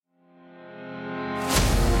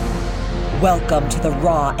Welcome to the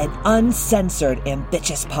raw and uncensored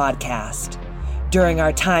Ambitious Podcast. During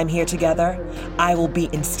our time here together, I will be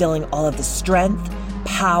instilling all of the strength,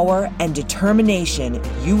 power, and determination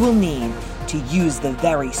you will need to use the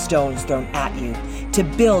very stones thrown at you to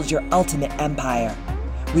build your ultimate empire.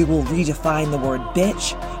 We will redefine the word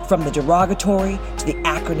bitch from the derogatory to the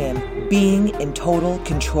acronym being in total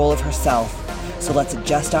control of herself. So let's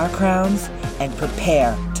adjust our crowns and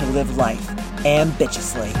prepare to live life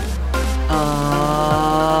ambitiously.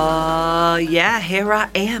 Yeah, here I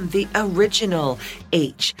am, the original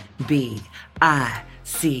HBIC,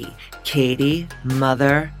 Katie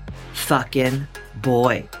motherfucking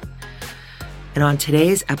boy. And on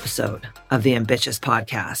today's episode of the Ambitious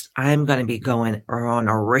Podcast, I'm going to be going on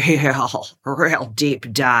a real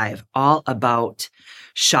deep dive all about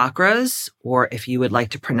chakras, or if you would like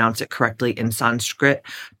to pronounce it correctly in Sanskrit,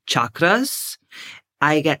 chakras.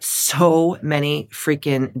 I get so many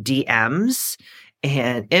freaking DMs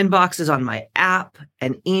and inboxes on my app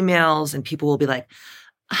and emails, and people will be like,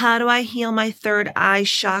 how do I heal my third eye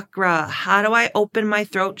chakra? How do I open my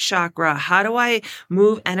throat chakra? How do I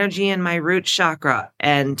move energy in my root chakra?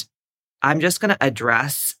 And I'm just going to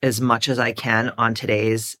address as much as I can on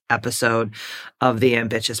today's episode of the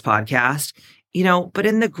Ambitious Podcast, but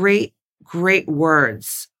in the great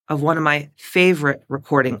words of one of my favorite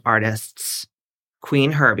recording artists,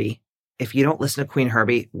 Queen Herbie. If you don't listen to Queen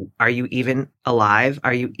Herbie, are you even alive?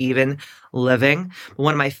 Are you even living?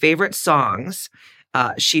 One of my favorite songs,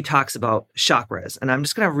 she talks about chakras, and I'm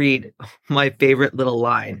just going to read my favorite little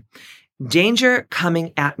line. Danger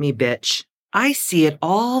coming at me, bitch. I see it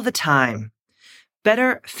all the time.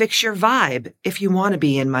 Better fix your vibe if you want to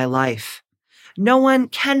be in my life. No one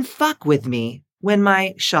can fuck with me when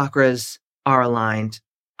my chakras are aligned.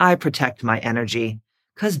 I protect my energy,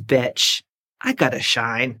 'cause bitch, I gotta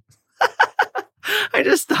shine. I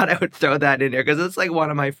just thought I would throw that in there because it's like one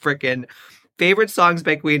of my freaking favorite songs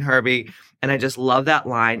by Queen Herbie. And I just love that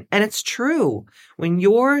line. And it's true. When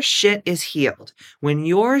your shit is healed, when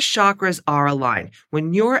your chakras are aligned,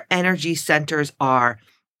 when your energy centers are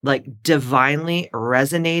like divinely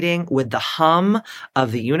resonating with the hum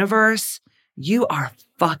of the universe, you are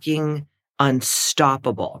fucking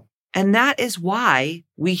unstoppable. And that is why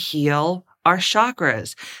we heal our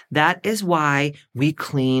chakras. That is why we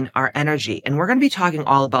clean our energy. And we're going to be talking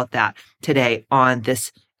all about that today on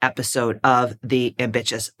this episode of the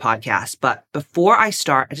Ambitious Podcast. But before I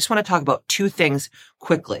start, I just want to talk about two things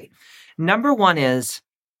quickly. Number one is,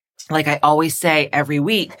 like I always say every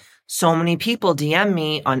week, so many people DM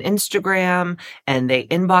me on Instagram and they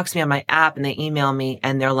inbox me on my app and they email me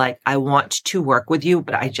and they're like, I want to work with you,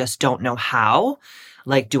 but I just don't know how.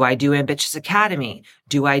 Like, do I do Ambitious Academy?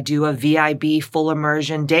 Do I do a VIB full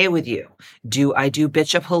immersion day with you? Do I do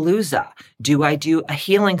Bitchapalooza? Do I do a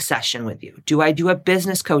healing session with you? Do I do a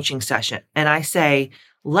business coaching session? And I say,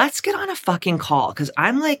 let's get on a fucking call, because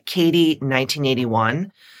I'm like Katie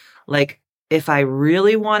 1981. Like, if I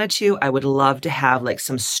really wanted to, I would love to have like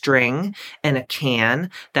some string and a can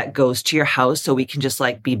that goes to your house so we can just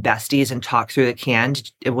like be besties and talk through the can.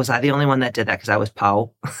 Was I the only one that did that? Because I was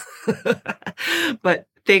Poe. But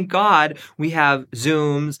thank God we have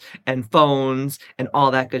Zooms and phones and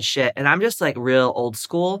all that good shit. And I'm just like real old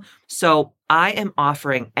school. So I am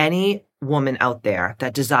offering any woman out there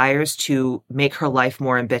that desires to make her life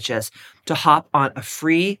more ambitious to hop on a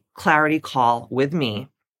free clarity call with me.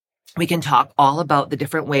 We can talk all about the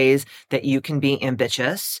different ways that you can be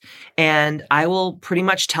ambitious. And I will pretty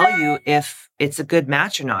much tell you if it's a good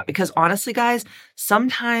match or not. Because honestly, guys,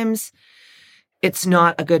 sometimes it's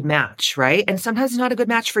not a good match, right? And sometimes it's not a good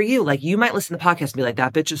match for you. Like, you might listen to the podcast and be like,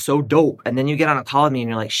 that bitch is so dope. And then you get on a call with me and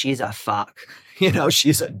you're like, she's a fuck.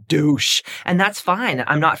 She's a douche. And that's fine.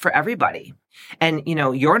 I'm not for everybody. And,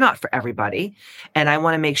 you're not for everybody. And I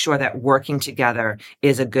want to make sure that working together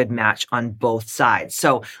is a good match on both sides.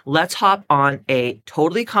 So let's hop on a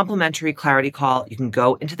totally complimentary clarity call. You can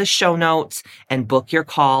go into the show notes and book your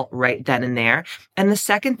call right then and there. And the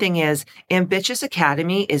second thing is, Ambitious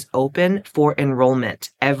Academy is open for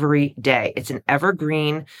enrollment every day. It's an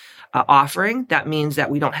evergreen offering. That means that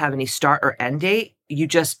we don't have any start or end date. You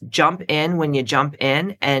just jump in when you jump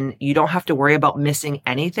in, and you don't have to worry about missing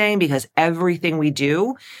anything, because everything we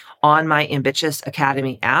do on my Ambitious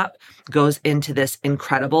Academy app goes into this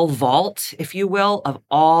incredible vault, if you will, of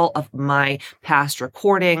all of my past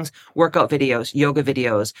recordings, workout videos, yoga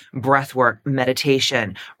videos, breath work,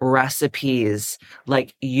 meditation, recipes,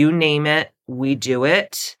 like you name it, we do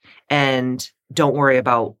it. And don't worry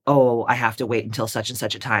about, oh, I have to wait until such and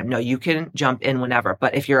such a time. No, you can jump in whenever.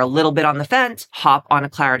 But if you're a little bit on the fence, hop on a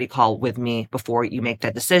clarity call with me before you make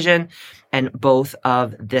that decision. And both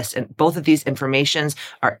of these informations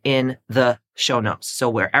are in the show notes. So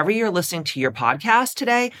wherever you're listening to your podcast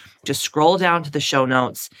today, just scroll down to the show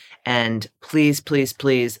notes and please, please,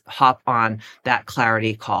 please hop on that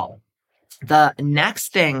clarity call. The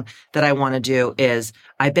next thing that I want to do is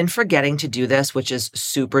I've been forgetting to do this, which is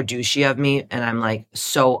super douchey of me. And I'm like,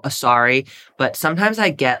 so sorry. But sometimes I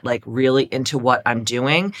get like really into what I'm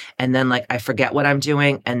doing. And then like I forget what I'm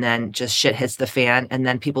doing. And then just shit hits the fan. And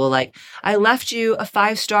then people are like, I left you a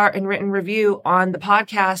 5-star and written review on the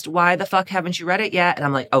podcast. Why the fuck haven't you read it yet? And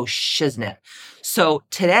I'm like, oh, shiznit. So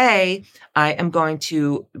today I am going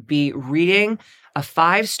to be reading a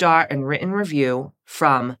 5-star and written review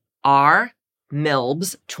from R.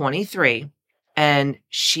 Milbs 23, and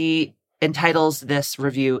she entitles this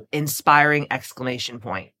review "Inspiring!"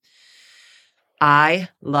 I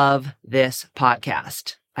love this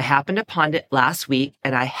podcast. I happened upon it last week,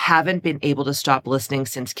 and I haven't been able to stop listening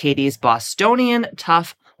since Katie's Bostonian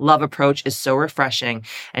tough love approach is so refreshing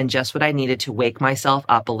and just what I needed to wake myself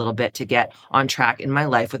up a little bit to get on track in my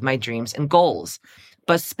life with my dreams and goals.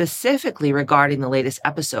 But specifically regarding the latest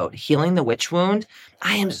episode, Healing the Witch Wound,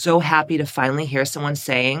 I am so happy to finally hear someone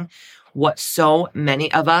saying what so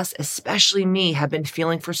many of us, especially me, have been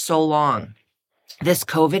feeling for so long. This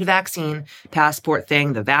COVID vaccine passport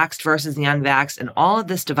thing, the vaxxed versus the unvaxxed, and all of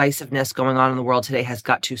this divisiveness going on in the world today has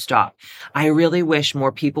got to stop. I really wish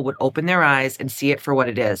more people would open their eyes and see it for what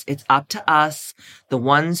it is. It's up to us, the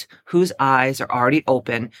ones whose eyes are already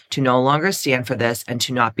open, to no longer stand for this and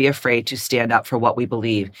to not be afraid to stand up for what we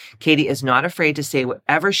believe. Katie is not afraid to say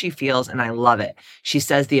whatever she feels, and I love it. She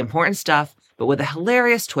says the important stuff, but with a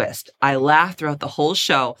hilarious twist. I laughed throughout the whole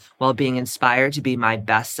show while being inspired to be my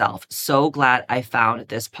best self. So glad I found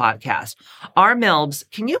this podcast. R. Milbs,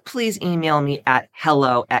 can you please email me at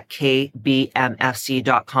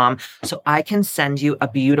hello@kbmfc.com so I can send you a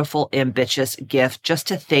beautiful, ambitious gift just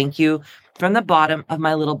to thank you from the bottom of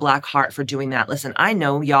my little black heart for doing that. Listen, I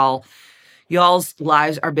know y'all's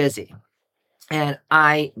lives are busy, and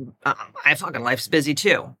I fucking life's busy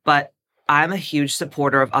too, but I'm a huge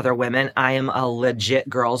supporter of other women. I am a legit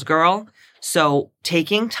girl's girl. So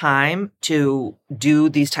taking time to do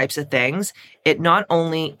these types of things, it not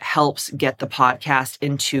only helps get the podcast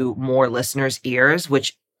into more listeners' ears,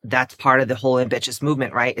 which that's part of the whole Ambitious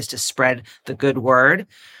movement, right? Is to spread the good word.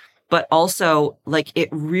 But also, like, it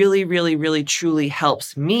really, really, really, truly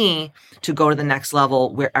helps me to go to the next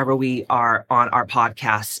level wherever we are on our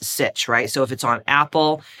podcast sitch, right? So if it's on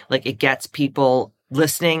Apple, like, it gets people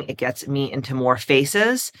listening, it gets me into more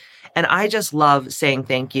faces. And I just love saying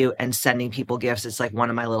thank you and sending people gifts. It's like one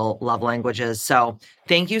of my little love languages. So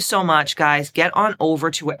thank you so much, guys. Get on over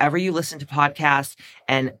to wherever you listen to podcasts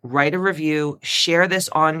and write a review, share this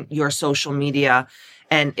on your social media.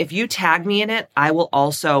 And if you tag me in it, I will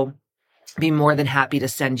also be more than happy to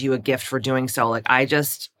send you a gift for doing so. Like,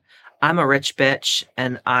 I'm a rich bitch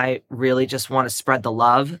and I really just want to spread the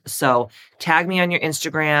love. So tag me on your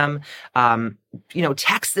Instagram,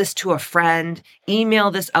 text this to a friend, email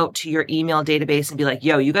this out to your email database and be like,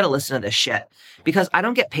 yo, you got to listen to this shit, because I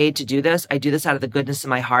don't get paid to do this. I do this out of the goodness of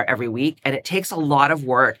my heart every week. And it takes a lot of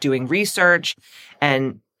work doing research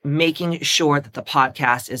and making sure that the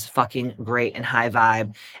podcast is fucking great and high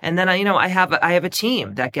vibe. And then, I have a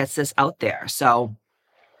team that gets this out there. So,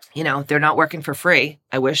 they're not working for free.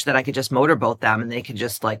 I wish that I could just motorboat them and they could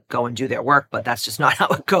just like go and do their work, but that's just not how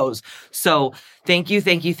it goes. So thank you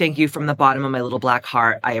from the bottom of my little black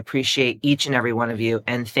heart. I appreciate each and every one of you.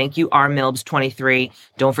 And thank you, R. Milbs 23.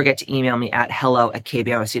 Don't forget to email me at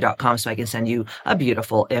hello@kbmfc.com so I can send you a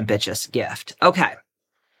beautiful, ambitious gift. Okay.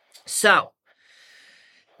 So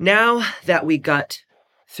now that we got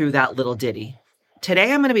through that little ditty,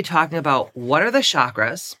 today I'm going to be talking about what are the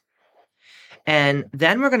chakras. And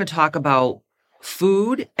then we're going to talk about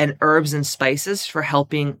food and herbs and spices for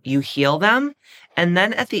helping you heal them. And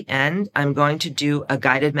then at the end, I'm going to do a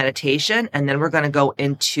guided meditation. And then we're going to go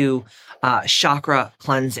into chakra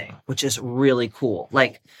cleansing, which is really cool.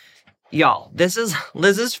 Like, y'all, this is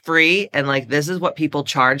free. And like, this is what people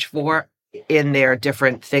charge for in their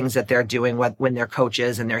different things that they're doing when they're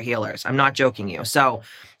coaches and they're healers. I'm not joking you. So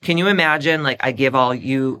can you imagine, like, I give all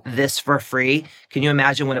you this for free? Can you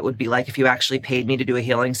imagine what it would be like if you actually paid me to do a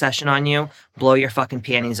healing session on you? Blow your fucking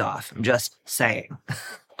panties off. I'm just saying.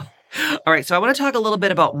 All right. So I want to talk a little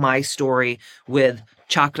bit about my story with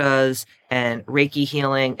chakras and Reiki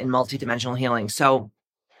healing and multidimensional healing. So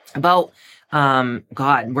about,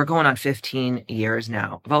 we're going on 15 years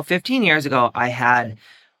now. About 15 years ago, I had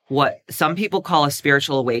what some people call a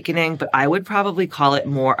spiritual awakening, but I would probably call it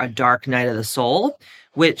more a dark night of the soul,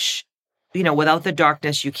 which, without the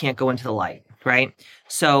darkness, you can't go into the light, right?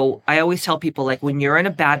 So I always tell people, like, when you're in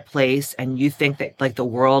a bad place and you think that like the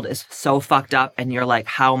world is so fucked up and you're like,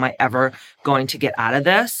 how am I ever going to get out of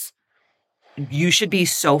this? You should be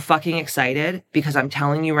so fucking excited, because I'm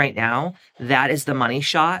telling you right now, that is the money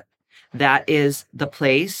shot. That is the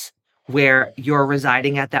place where you're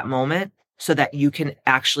residing at that moment, so that you can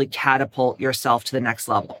actually catapult yourself to the next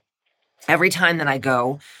level. Every time that I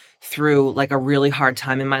go through like a really hard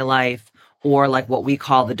time in my life, or like what we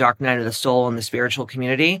call the dark night of the soul in the spiritual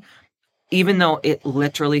community, even though it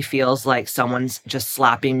literally feels like someone's just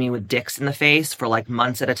slapping me with dicks in the face for like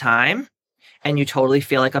months at a time, and you totally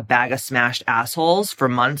feel like a bag of smashed assholes for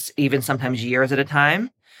months, even sometimes years at a time,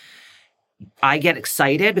 I get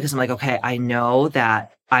excited because I'm like, okay, I know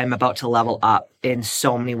that I'm about to level up in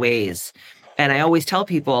so many ways. And I always tell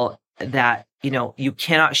people that, you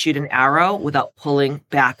cannot shoot an arrow without pulling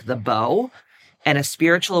back the bow. And a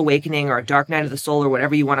spiritual awakening, or a dark night of the soul, or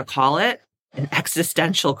whatever you want to call it, an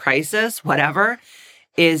existential crisis, whatever,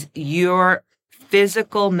 is your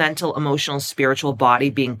physical, mental, emotional, spiritual body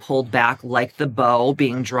being pulled back like the bow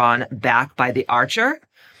being drawn back by the archer.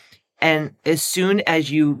 And as soon as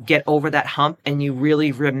you get over that hump and you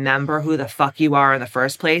really remember who the fuck you are in the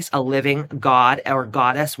first place, a living god or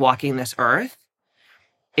goddess walking this earth,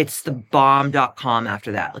 it's the bomb.com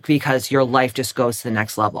after that, because your life just goes to the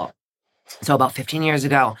next level. So about 15 years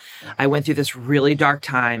ago, I went through this really dark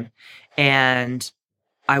time, and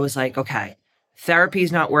I was like, okay,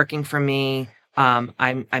 therapy's not working for me.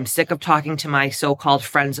 I'm sick of talking to my so-called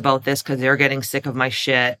friends about this because they're getting sick of my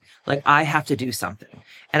shit. Like, I have to do something.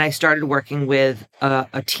 And I started working with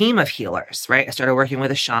a team of healers, right? I started working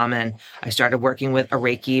with a shaman. I started working with a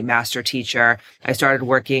Reiki master teacher. I started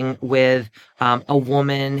working with a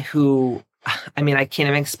woman who, I can't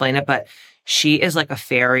even explain it, but she is like a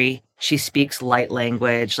fairy. She speaks light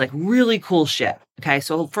language, like really cool shit. Okay.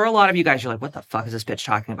 So for a lot of you guys, you're like, what the fuck is this bitch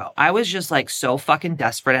talking about? I was just like so fucking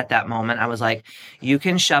desperate at that moment. I was like, you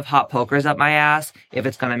can shove hot pokers up my ass if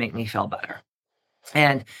it's going to make me feel better.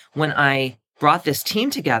 And when I brought this team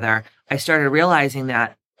together, I started realizing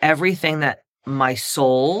that everything that my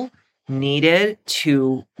soul needed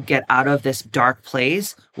to get out of this dark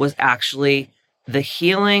place was actually the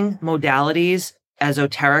healing modalities,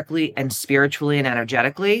 esoterically and spiritually and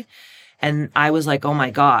energetically. And I was like, oh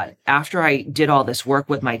my God, after I did all this work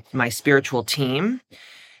with my spiritual team,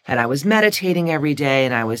 and I was meditating every day,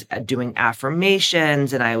 and I was doing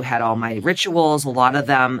affirmations, and I had all my rituals, a lot of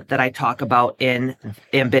them that I talk about in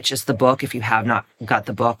Ambitious the book. If you have not got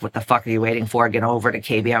the book, what the fuck are you waiting for? Get over to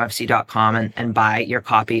kbmfc.com and buy your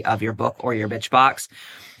copy of your book or your bitch box.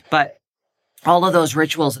 But all of those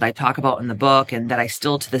rituals that I talk about in the book, and that I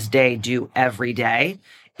still to this day do every day,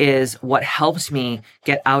 is what helps me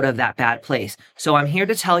get out of that bad place. So I'm here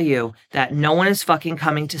to tell you that no one is fucking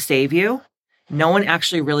coming to save you. No one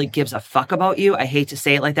actually really gives a fuck about you. I hate to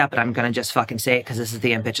say it like that, but I'm going to just fucking say it because this is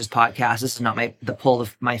the Ambitious podcast. This is not the pull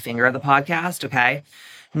of my finger of the podcast. Okay.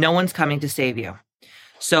 No one's coming to save you.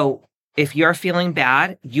 So if you're feeling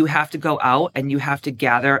bad, you have to go out and you have to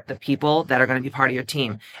gather the people that are going to be part of your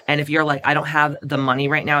team. And if you're like, I don't have the money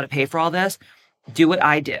right now to pay for all this, do what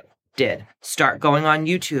I did. Start going on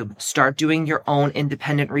YouTube, start doing your own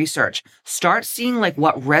independent research, start seeing like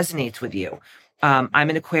what resonates with you. I'm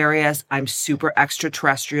an Aquarius. I'm super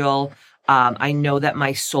extraterrestrial. I know that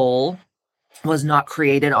my soul was not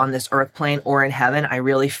created on this earth plane or in heaven. I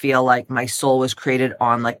really feel like my soul was created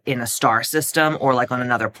on like in a star system or like on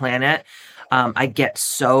another planet. I get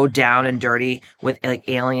so down and dirty with like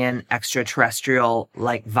alien extraterrestrial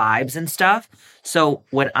like vibes and stuff. So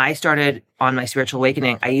when I started on my spiritual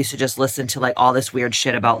awakening, I used to just listen to like all this weird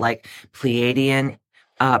shit about like Pleiadian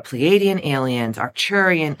aliens,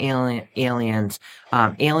 Arcturian aliens,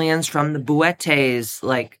 aliens from the Boetes,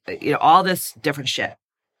 like, all this different shit.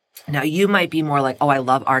 Now you might be more like, oh, I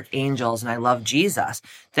love archangels and I love Jesus.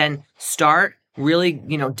 Then start really,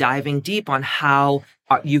 diving deep on how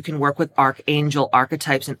you can work with archangel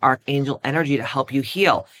archetypes and archangel energy to help you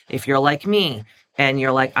heal. If you're like me, and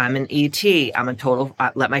you're like, I'm an ET, I'm a total,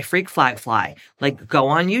 let my freak flag fly. Like, go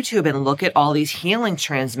on YouTube and look at all these healing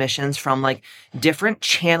transmissions from like different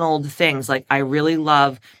channeled things. Like, I really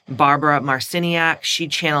love Barbara Marciniak. She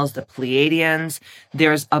channels the Pleiadians.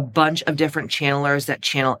 There's a bunch of different channelers that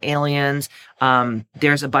channel aliens.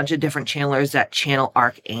 There's a bunch of different channelers that channel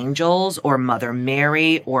archangels or Mother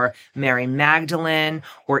Mary or Mary Magdalene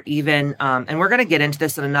or even, and we're going to get into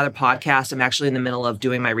this in another podcast. I'm actually in the middle of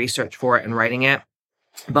doing my research for it and writing it.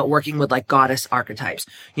 but working with like goddess archetypes,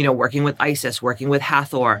 working with Isis, working with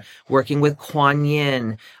Hathor, working with Kuan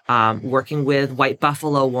Yin, working with White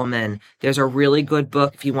Buffalo Woman. There's a really good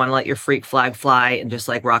book if you want to let your freak flag fly and just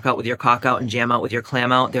like rock out with your cock out and jam out with your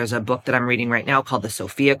clam out. There's a book that I'm reading right now called The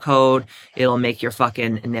Sophia Code. It'll make your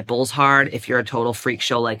fucking nipples hard if you're a total freak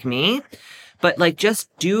show like me. But like,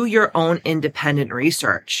 just do your own independent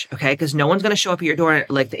research, okay? Because no one's going to show up at your door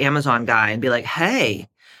like the Amazon guy and be like, hey,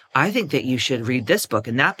 I think that you should read this book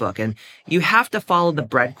and that book. And you have to follow the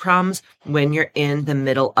breadcrumbs when you're in the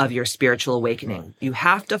middle of your spiritual awakening. You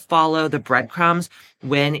have to follow the breadcrumbs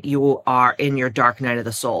when you are in your dark night of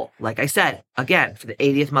the soul. Like I said, again, for the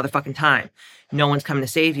 80th motherfucking time, no one's coming to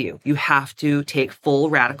save you. You have to take full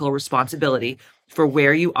radical responsibility for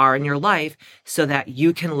where you are in your life so that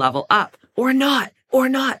you can level up or not.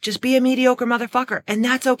 Just be a mediocre motherfucker. And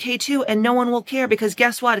that's okay too. And no one will care because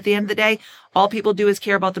guess what? At the end of the day, all people do is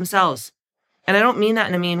care about themselves. And I don't mean that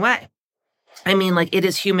in a mean way. I mean, like, it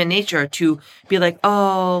is human nature to be like,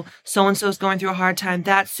 oh, so-and-so's going through a hard time.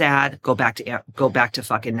 That's sad. Go back to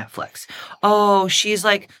fucking Netflix. Oh, she's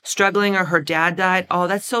like struggling or her dad died. Oh,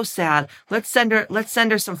 that's so sad. Let's send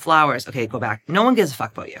her some flowers. Okay, go back. No one gives a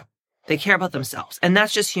fuck about you. They care about themselves. And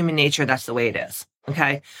that's just human nature. That's the way it is.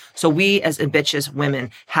 Okay. So we as ambitious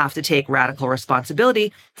women have to take radical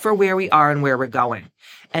responsibility for where we are and where we're going.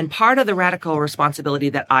 And part of the radical responsibility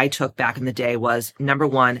that I took back in the day was, number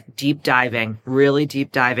one, really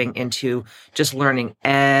deep diving into just learning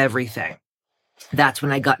everything. That's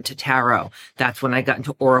when I got into tarot. That's when I got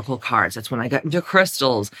into oracle cards. That's when I got into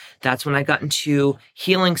crystals. That's when I got into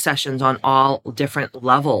healing sessions on all different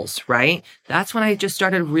levels, right? That's when I just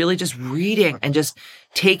started really just reading and just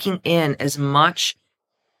taking in as much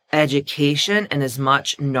education and as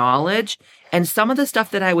much knowledge. And some of the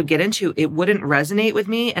stuff that I would get into, it wouldn't resonate with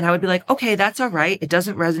me. And I would be like, okay, that's all right. It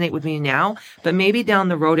doesn't resonate with me now, but maybe down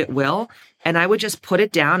the road it will. And I would just put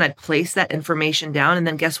it down. I'd place that information down. And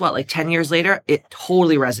then guess what? Like 10 years later, it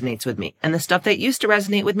totally resonates with me. And the stuff that used to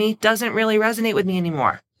resonate with me doesn't really resonate with me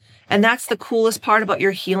anymore. And that's the coolest part about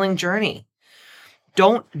your healing journey.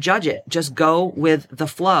 Don't judge it. Just go with the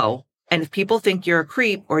flow. And if people think you're a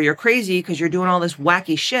creep or you're crazy because you're doing all this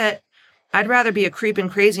wacky shit, I'd rather be a creep and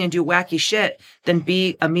crazy and do wacky shit than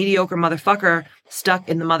be a mediocre motherfucker stuck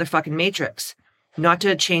in the motherfucking matrix. Not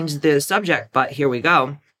to change the subject, but here we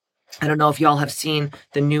go. I don't know if y'all have seen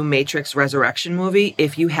the new Matrix Resurrection movie.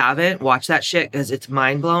 If you haven't, watch that shit because it's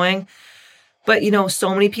mind-blowing. But,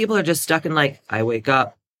 so many people are just stuck in like, I wake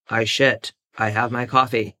up, I shit, I have my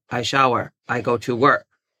coffee, I shower, I go to work,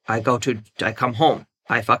 I come home,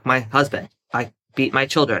 I fuck my husband, I beat my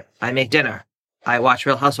children, I make dinner, I watch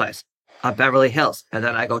Real Housewives of Beverly Hills, and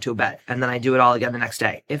then I go to bed, and then I do it all again the next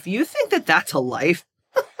day. If you think that that's a life,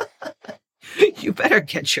 you better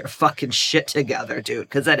get your fucking shit together, dude,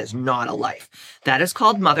 because that is not a life. That is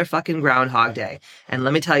called motherfucking Groundhog Day. And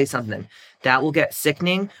let me tell you something. That will get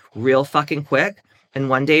sickening real fucking quick. And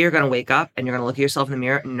one day you're going to wake up and you're going to look at yourself in the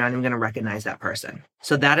mirror and you're not even going to recognize that person.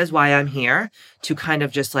 So that is why I'm here to kind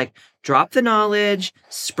of just like drop the knowledge,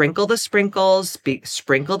 sprinkle the sprinkles,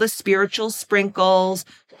 sprinkle the spiritual sprinkles.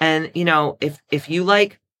 And,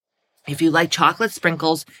 if you like chocolate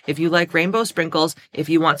sprinkles, if you like rainbow sprinkles, if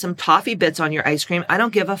you want some toffee bits on your ice cream, I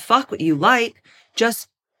don't give a fuck what you like. Just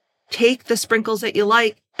take the sprinkles that you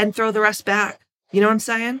like and throw the rest back. You know what I'm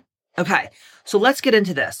saying? Okay. So let's get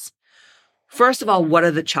into this. First of all, what are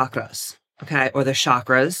the chakras? Okay. Or the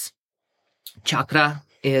chakras. Chakra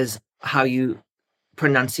is how you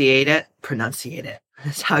pronunciate it.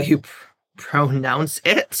 It's how you pronounce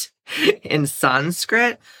it in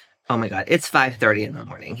Sanskrit. Oh my God, it's 5:30 in the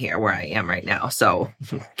morning here where I am right now. So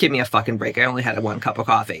give me a fucking break. I only had 1 cup of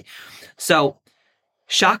coffee. So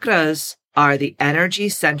chakras are the energy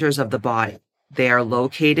centers of the body. They are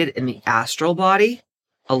located in the astral body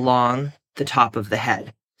along the top of the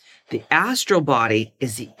head. The astral body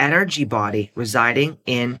is the energy body residing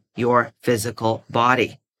in your physical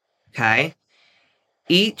body. Okay.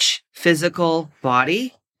 Each physical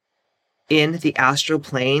body in the astral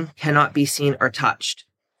plane cannot be seen or touched.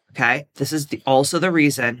 Okay. This is also the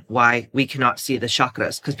reason why we cannot see the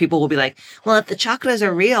chakras, because people will be like, well, if the chakras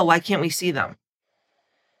are real, why can't we see them?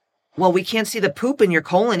 Well, we can't see the poop in your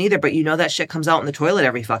colon either, but that shit comes out in the toilet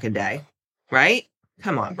every fucking day, right?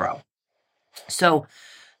 Come on, bro. So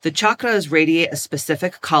the chakras radiate a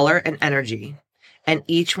specific color and energy, and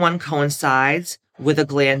each one coincides with a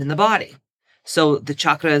gland in the body. So the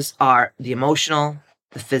chakras are the emotional,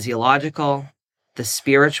 the physiological, the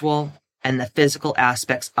spiritual, and the physical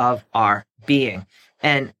aspects of our being.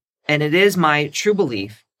 And it is my true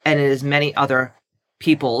belief, and it is many other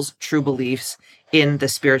people's true beliefs in the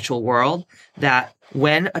spiritual world that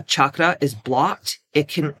when a chakra is blocked, it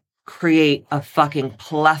can create a fucking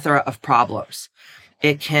plethora of problems.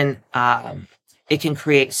 It can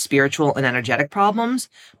create spiritual and energetic problems,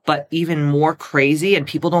 but even more crazy, and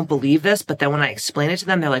people don't believe this, but then when I explain it to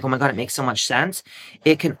them, they're like, oh my God, it makes so much sense.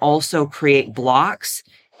 It can also create blocks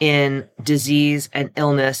in disease and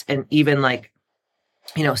illness and even like,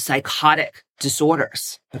 psychotic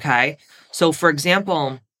disorders. Okay. So for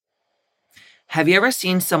example, have you ever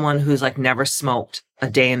seen someone who's like never smoked a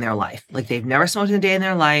day in their life? Like they've never smoked a day in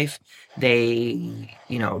their life. They,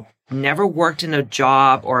 never worked in a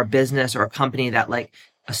job or a business or a company that like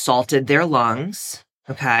assaulted their lungs.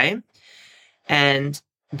 Okay. And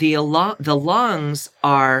the lungs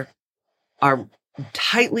are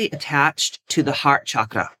tightly attached to the heart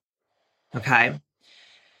chakra. Okay.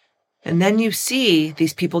 And then you see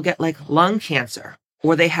these people get like lung cancer,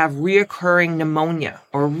 or they have reoccurring pneumonia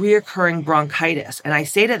or reoccurring bronchitis. And I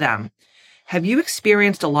say to them, have you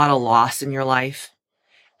experienced a lot of loss in your life?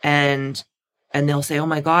 And they'll say, oh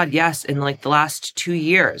my God, yes. In like the last 2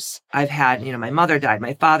 years, I've had, my mother died,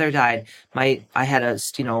 my father died, I had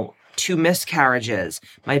 2 miscarriages,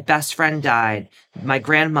 my best friend died, my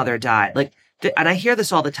grandmother died. Like, and I hear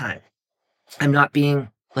this all the time. I'm not being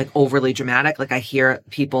like overly dramatic. Like I hear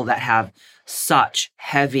people that have such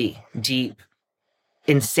heavy, deep,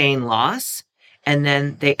 insane loss, and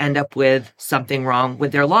then they end up with something wrong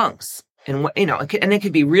with their lungs. And it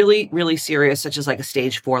could be really, really serious, such as like a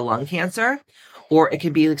stage 4 lung cancer, or it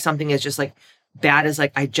could be like something as just like bad as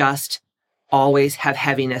like, I just always have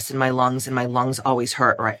heaviness in my lungs and my lungs always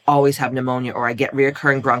hurt, or I always have pneumonia, or I get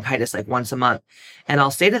reoccurring bronchitis like once a month. And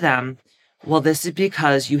I'll say to them, well, this is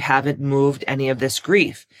because you haven't moved any of this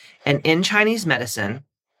grief. And in Chinese medicine,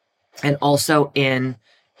 and also in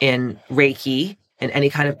Reiki and any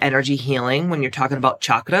kind of energy healing, when you're talking about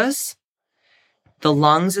chakras, the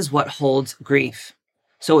lungs is what holds grief.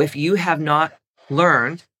 So if you have not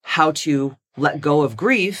learned how to let go of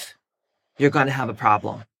grief, you're going to have a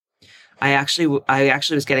problem. I actually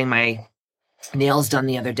was getting my nails done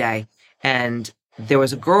the other day, and there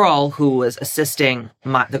was a girl who was assisting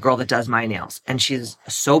the girl that does my nails, and she's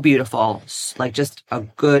so beautiful, like just a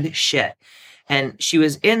good shit. And she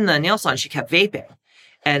was in the nail salon. She kept vaping.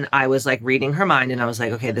 And I was like reading her mind, and I was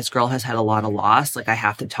like, okay, this girl has had a lot of loss. Like I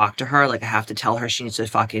have to talk to her. Like I have to tell her she needs to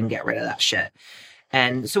fucking get rid of that shit.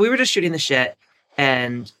 And so we were just shooting the shit.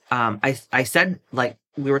 And I said, like,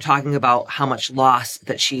 we were talking about how much loss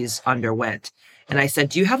that she's underwent. And I said,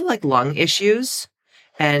 do you have like lung issues?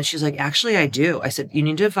 And she's like, actually, I do. I said, you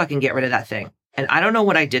need to fucking get rid of that thing. And I don't know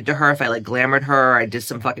what I did to her. If I like glamored her, or I did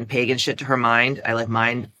some fucking pagan shit to her mind. I like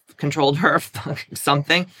mind controlled her,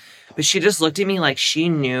 something. But she just looked at me like she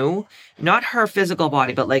knew, not her physical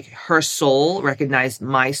body, but like her soul recognized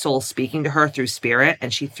my soul speaking to her through spirit.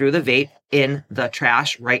 And she threw the vape in the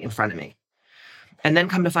trash right in front of me. And then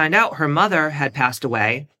come to find out, her mother had passed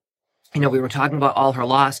away. We were talking about all her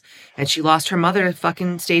loss, and she lost her mother to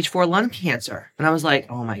fucking stage 4 lung cancer. And I was like,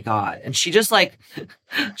 oh my God. And she just like,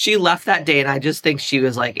 she left that day. And I just think she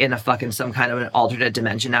was like in a fucking some kind of an alternate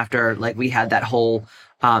dimension after like we had that whole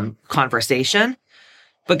conversation.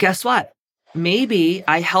 But guess what? Maybe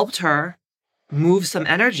I helped her move some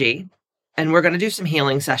energy, and we're going to do some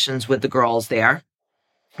healing sessions with the girls there,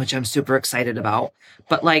 which I'm super excited about.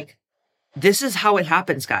 But like, this is how it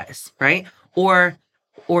happens, guys, right? Or,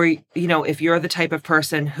 if you're the type of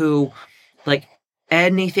person who like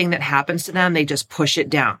anything that happens to them, they just push it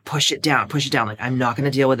down. Like, I'm not going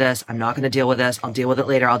to deal with this. I'll deal with it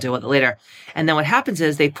later. And then what happens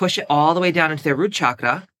is they push it all the way down into their root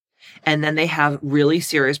chakra. And then they have really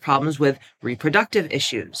serious problems with reproductive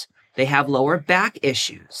issues. They have lower back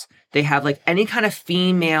issues. They have like any kind of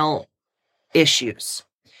female issues.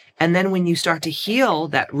 And then when you start to heal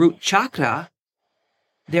that root chakra,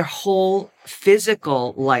 their whole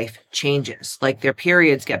physical life changes. Like their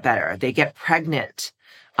periods get better. They get pregnant.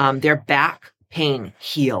 Their back pain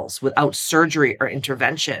heals without surgery or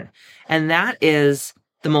intervention. And that is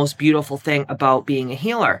the most beautiful thing about being a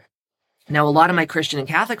healer. Now, a lot of my Christian and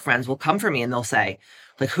Catholic friends will come for me and they'll say,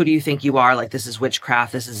 like, who do you think you are? Like, this is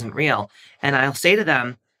witchcraft. This isn't real. And I'll say to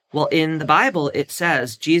them, well, in the Bible, it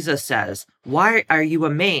says, Jesus says, why are you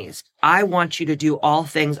amazed? I want you to do all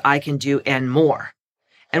things I can do and more.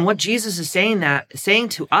 And what Jesus is saying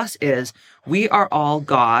to us is, we are all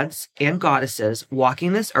gods and goddesses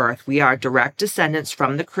walking this earth. We are direct descendants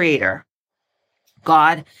from the Creator.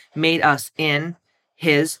 God made us in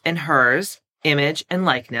his and hers image and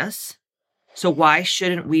likeness. So why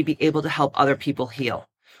shouldn't we be able to help other people heal?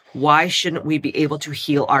 Why shouldn't we be able to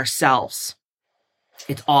heal ourselves?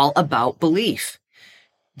 It's all about belief.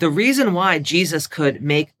 the reason why Jesus could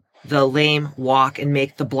make the lame walk and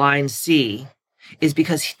make the blind see is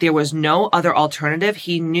because there was no other alternative.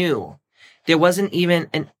 He knew there wasn't even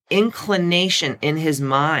an inclination in his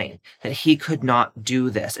mind that he could not do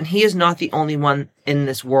this. And he is not the only one in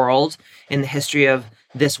this world, in the history of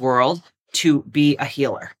this world, to be a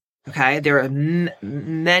healer. Okay. There are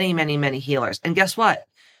many, many, many healers. And guess what?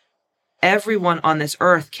 Everyone on this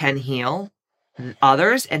earth can heal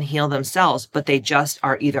others and heal themselves, but they just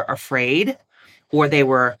are either afraid or they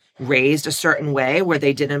were raised a certain way where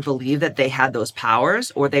they didn't believe that they had those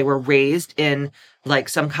powers, or they were raised in like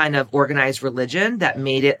some kind of organized religion that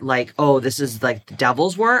made it like, oh, this is like the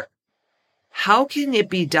devil's work. How can it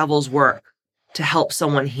be devil's work to help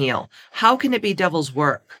someone heal? How can it be devil's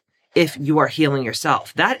work if you are healing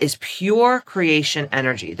yourself? That is pure creation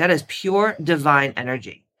energy. That is pure divine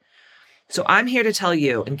energy. So I'm here to tell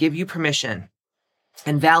you and give you permission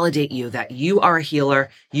and validate you that you are a healer,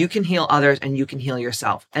 you can heal others, and you can heal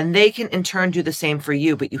yourself. And they can in turn do the same for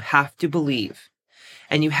you, but you have to believe.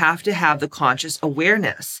 And you have to have the conscious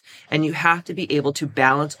awareness. And you have to be able to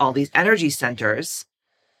balance all these energy centers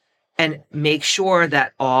and make sure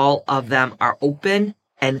that all of them are open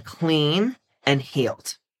and clean and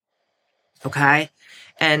healed. Okay?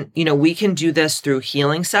 And, we can do this through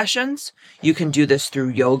healing sessions. You can do this through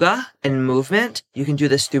yoga and movement. You can do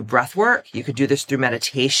this through breath work. You can do this through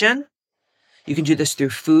meditation. You can do this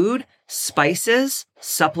through food, spices,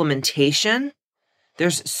 supplementation.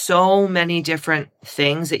 There's so many different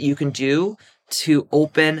things that you can do to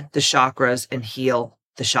open the chakras and heal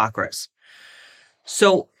the chakras.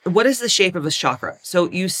 So what is the shape of a chakra? So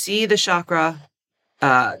you see the chakra.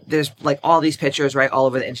 There's like all these pictures, right? All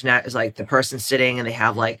over the internet is like the person sitting and they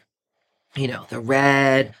have like, the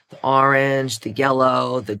red, the orange, the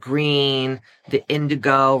yellow, the green, the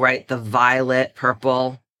indigo, right? The violet,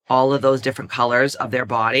 purple, all of those different colors of their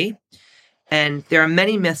body. And there are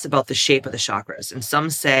many myths about the shape of the chakras. And some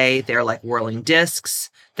say they're like whirling discs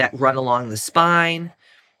that run along the spine.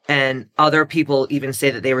 And other people even say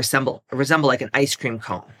that they resemble like an ice cream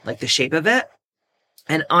cone, like the shape of it.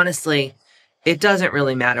 And honestly, it doesn't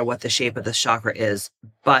really matter what the shape of the chakra is,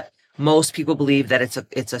 but most people believe that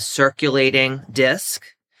it's a circulating disc,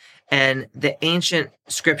 and the ancient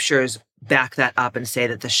scriptures back that up and say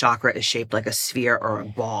that the chakra is shaped like a sphere or a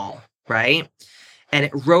ball, right? And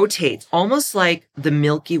it rotates almost like the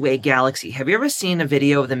Milky Way galaxy. Have you ever seen a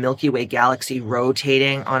video of the Milky Way galaxy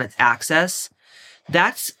rotating on its axis?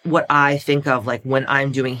 That's what I think of like when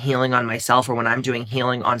I'm doing healing on myself or when I'm doing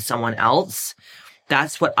healing on someone else.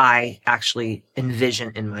 That's what I actually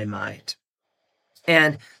envision in my mind.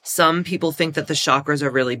 And some people think that the chakras are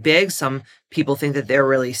really big. Some people think that they're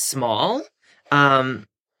really small.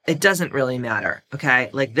 It doesn't really matter. Okay.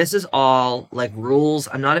 Like this is all like rules.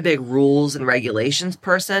 I'm not a big rules and regulations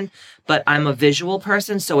person, but I'm a visual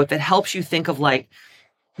person. So if it helps you think of like,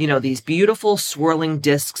 these beautiful swirling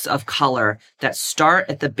discs of color that start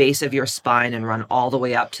at the base of your spine and run all the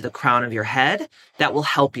way up to the crown of your head, that will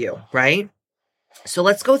help you, right? So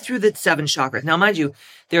let's go through the 7 chakras. Now, mind you,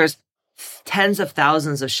 there's tens of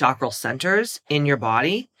thousands of chakral centers in your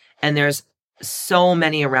body, and there's so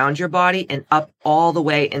many around your body and up all the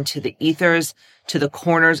way into the ethers, to the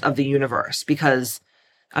corners of the universe, because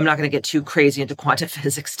I'm not going to get too crazy into quantum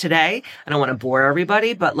physics today. I don't want to bore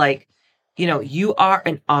everybody, but you are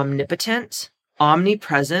an omnipotent,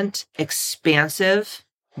 omnipresent, expansive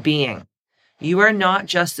being. You are not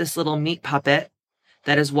just this little meat puppet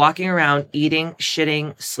that is walking around eating,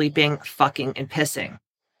 shitting, sleeping, fucking, and pissing.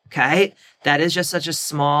 Okay? That is just such a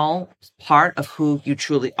small part of who you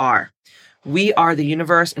truly are. We are the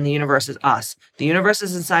universe and the universe is us. The universe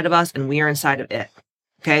is inside of us and we are inside of it.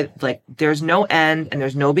 Okay? Like there's no end and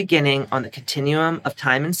there's no beginning on the continuum of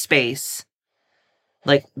time and space.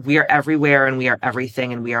 Like we are everywhere and we are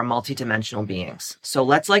everything and we are multidimensional beings. So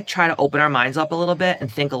let's like try to open our minds up a little bit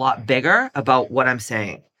and think a lot bigger about what I'm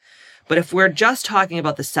saying. But if we're just talking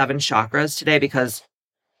about the 7 chakras today, because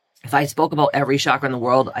if I spoke about every chakra in the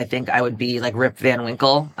world, I think I would be like Rip Van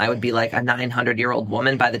Winkle. I would be like a 900-year-old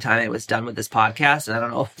woman by the time I was done with this podcast. And I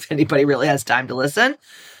don't know if anybody really has time to listen.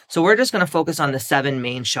 So we're just going to focus on the 7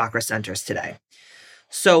 main chakra centers today.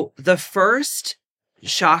 So the first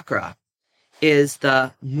chakra is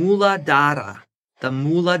the Muladhara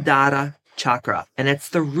chakra, and it's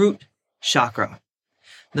the root chakra.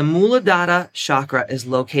 The Muladhara chakra is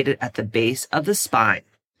located at the base of the spine,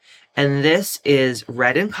 and this is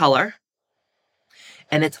red in color,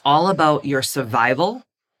 and it's all about your survival,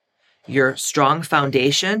 your strong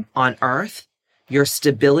foundation on earth, your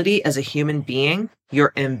stability as a human being,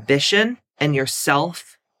 your ambition, and your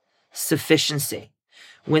self-sufficiency.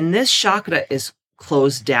 When this chakra is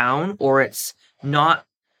closed down or it's not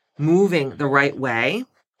moving the right way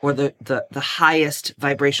or the highest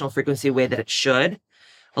vibrational frequency way that it should,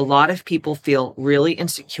 a lot of people feel really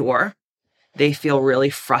insecure. They feel really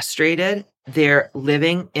frustrated. They're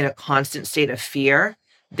living in a constant state of fear.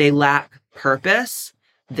 They lack purpose.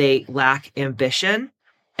 They lack ambition.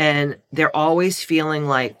 And they're always feeling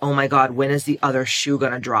like, oh my God, when is the other shoe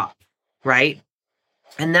going to drop? Right?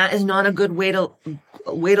 And that is not a good way to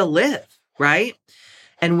live, right?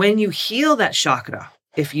 And when you heal that chakra,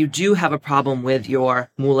 if you do have a problem with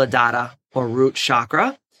your Muladhara or root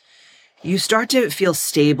chakra, you start to feel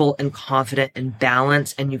stable and confident and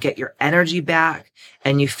balanced, and you get your energy back,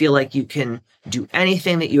 and you feel like you can do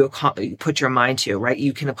anything that you put your mind to, right?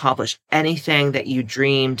 You can accomplish anything that you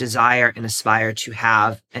dream, desire, and aspire to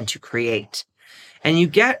have and to create. And you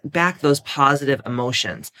get back those positive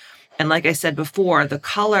emotions. And like I said before, the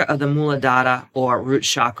color of the Muladhara or root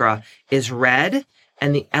chakra is red,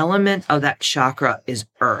 and the element of that chakra is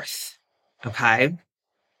earth. Okay?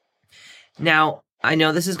 Now, I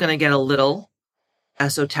know this is going to get a little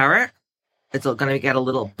esoteric. It's going to get a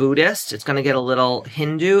little Buddhist. It's going to get a little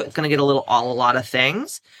Hindu. It's going to get a lot of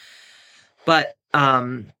things. But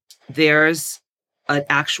there's an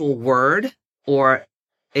actual word, or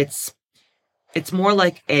it's more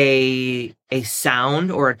like a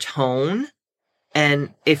sound or a tone.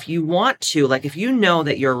 And if you want to, like if you know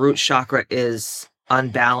that your root chakra is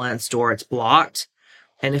unbalanced or it's blocked,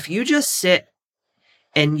 and if you just sit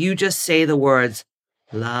and you just say the words,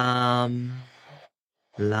 Lam,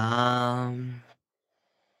 Lam,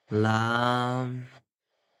 Lam,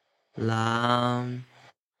 Lam,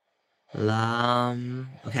 Lam.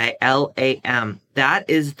 Okay, Lam. That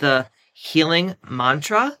is the healing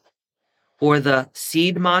mantra or the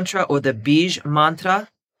seed mantra or the bij mantra.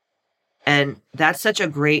 And that's such a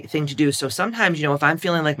great thing to do. So sometimes, if I'm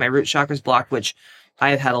feeling like my root chakra is blocked, which I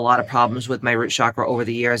have had a lot of problems with my root chakra over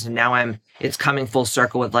the years, and now it's coming full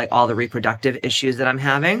circle with like all the reproductive issues that I'm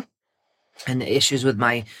having and the issues with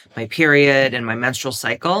my period and my menstrual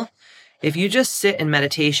cycle. If you just sit in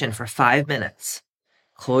meditation for 5 minutes,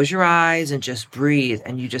 close your eyes and just breathe,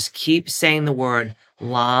 and you just keep saying the word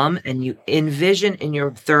Lam, and you envision in your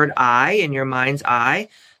third eye, in your mind's eye,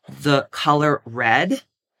 the color red.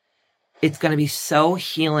 It's going to be so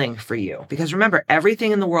healing for you, because remember,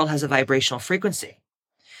 everything in the world has a vibrational frequency.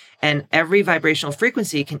 And every vibrational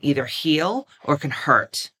frequency can either heal or can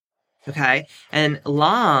hurt. Okay. And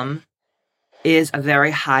Lam is a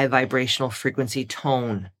very high vibrational frequency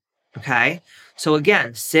tone. Okay. So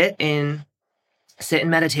again, sit in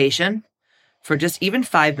meditation for just even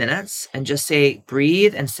 5 minutes and just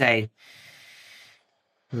breathe and say,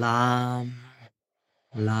 Lam,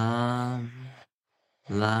 Lam,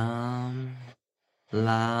 Lam,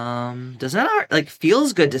 Lam. Doesn't that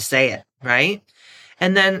feels good to say it, right?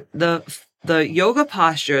 And then the yoga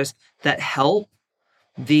postures that help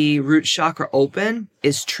the root chakra open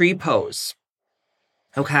is tree pose.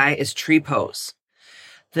 Okay, is tree pose.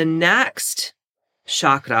 The next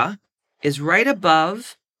chakra is right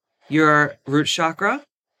above your root chakra,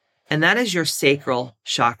 and that is your sacral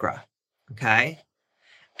chakra. Okay,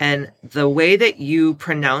 and the way that you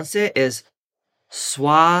pronounce it is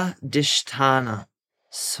Swadhisthana,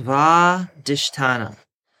 Swadhisthana,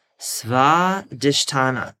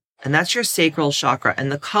 Swadhisthana. And that's your sacral chakra.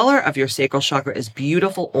 And the color of your sacral chakra is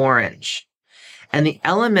beautiful orange. And the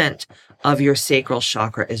element of your sacral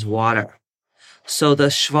chakra is water. So the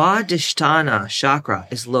Swadhisthana chakra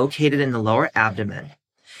is located in the lower abdomen.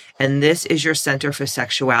 And this is your center for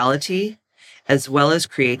sexuality, as well as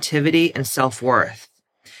creativity and self-worth.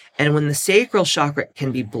 And when the sacral chakra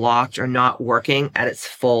can be blocked or not working at its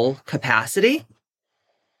full capacity,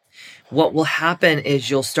 what will happen is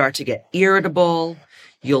you'll start to get irritable,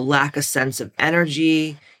 you'll lack a sense of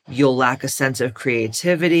energy, you'll lack a sense of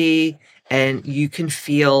creativity, and you can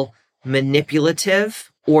feel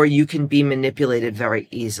manipulative, or you can be manipulated very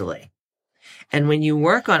easily. And when you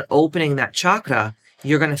work on opening that chakra,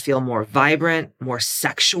 you're going to feel more vibrant, more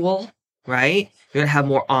sexual, right? You're going to have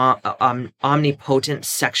more omnipotent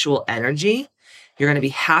sexual energy. You're going to be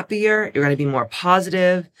happier. You're going to be more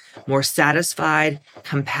positive, more satisfied,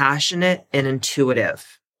 compassionate, and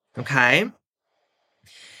intuitive. Okay?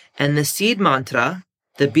 And the seed mantra,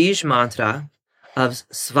 the bij mantra of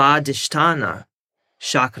Swadhisthana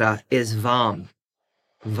chakra is Vam.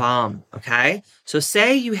 Vam. Okay? So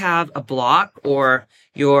say you have a block, or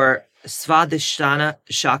your Swadhisthana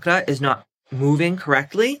chakra is not moving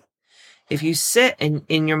correctly. If you sit and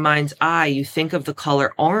in your mind's eye, you think of the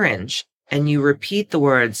color orange, and you repeat the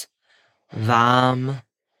words Vam,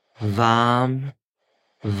 Vam,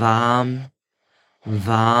 Vam,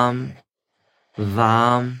 Vam,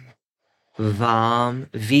 Vam, Vam,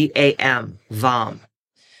 V-A-M, Vam.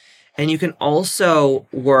 And you can also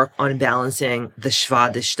work on balancing the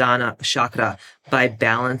Svadhisthana chakra by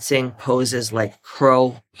balancing poses like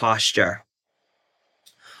crow posture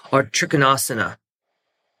or Trikonasana.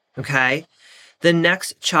 Okay? The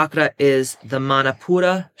next chakra is the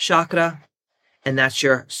Manipura chakra, and that's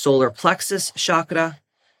your solar plexus chakra.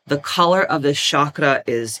 The color of this chakra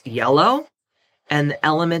is yellow, and the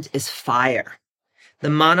element is fire. The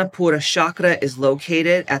Manipura chakra is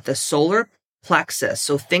located at the solar plexus.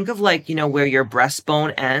 So think of like, where your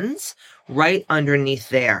breastbone ends, right underneath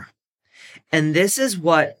there. And this is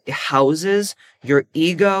what houses your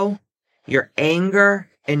ego, your anger,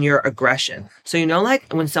 and your aggression. So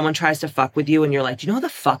like when someone tries to fuck with you and you're like, do you know who the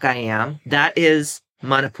fuck I am? That is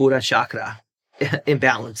Manipura chakra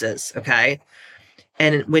imbalances, okay?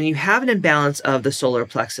 And when you have an imbalance of the solar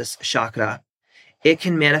plexus chakra, it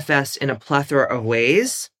can manifest in a plethora of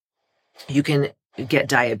ways. You can get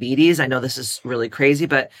diabetes. I know this is really crazy,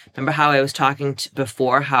 but remember how I was talking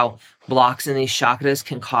before, how blocks in these chakras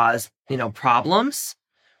can cause, problems,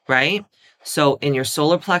 right? So in your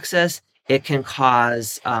solar plexus, it can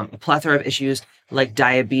cause a plethora of issues like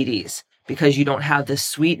diabetes because you don't have the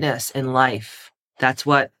sweetness in life. That's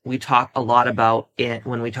what we talk a lot about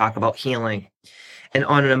when we talk about healing. And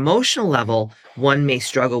on an emotional level, one may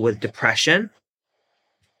struggle with depression,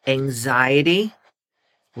 anxiety,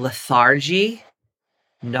 lethargy,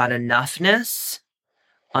 not enoughness,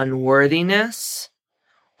 unworthiness,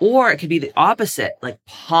 or it could be the opposite, like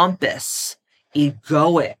pompous,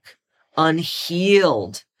 egoic,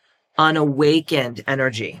 unhealed, unawakened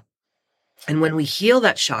energy. And when we heal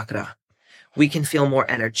that chakra, we can feel more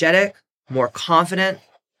energetic, more confident,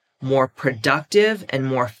 more productive, and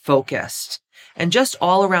more focused, and just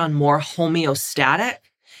all around more homeostatic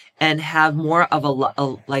and have more of a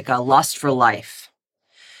lust for life.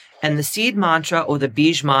 And the seed mantra or the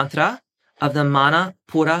Bij mantra of the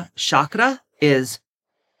Manipura chakra is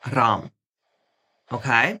Ram.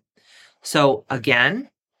 Okay? So again,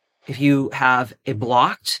 if you have a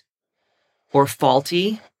blocked or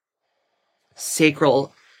faulty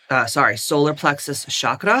solar plexus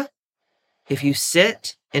chakra, if you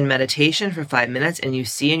sit in meditation for 5 minutes and you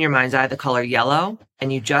see in your mind's eye the color yellow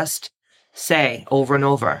and you just say over and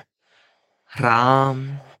over,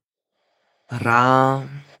 Ram,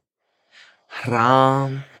 Ram,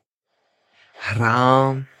 Ram,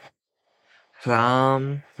 Ram,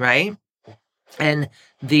 Ram, right? And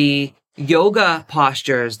the yoga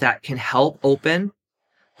postures that can help open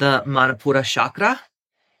the Manipura chakra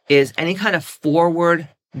is any kind of forward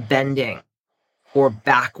bending or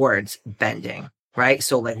backwards bending, right?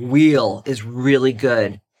 So like wheel is really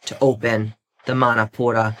good to open the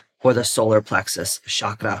Manipura or the solar plexus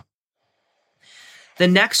chakra. The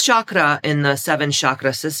next chakra in the 7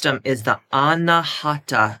 chakra system is the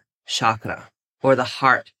Anahata chakra or the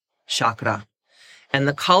heart chakra. And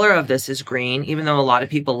the color of this is green, even though a lot of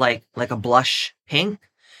people like a blush pink.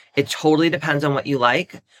 It totally depends on what you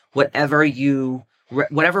like. Whatever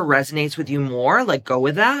resonates with you more, like go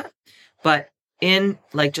with that. But in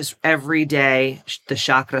like just every day, the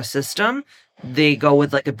chakra system, they go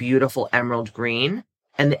with like a beautiful emerald green.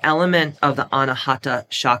 And the element of the Anahata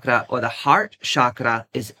chakra or the heart chakra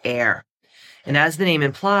is air. And as the name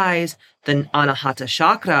implies, the Anahata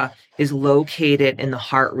chakra is located in the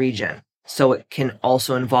heart region. So it can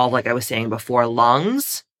also involve, like I was saying before,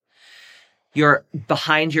 lungs,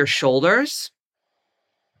 behind your shoulders,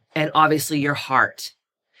 and obviously your heart.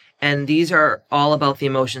 And these are all about the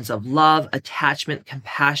emotions of love, attachment,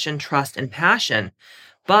 compassion, trust, and passion.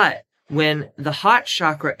 But when the heart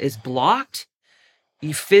chakra is blocked,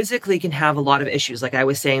 you physically can have a lot of issues. Like I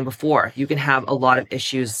was saying before, you can have a lot of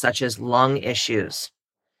issues such as lung issues,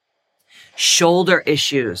 shoulder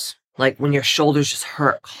issues, like when your shoulders just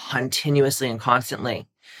hurt continuously and constantly,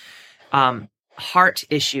 heart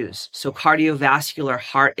issues, so cardiovascular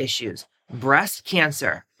heart issues, breast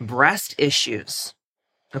cancer, breast issues,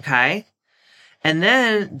 okay? And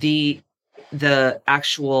then the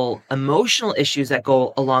actual emotional issues that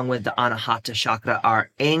go along with the Anahata chakra are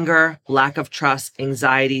anger, lack of trust,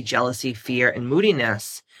 anxiety, jealousy, fear, and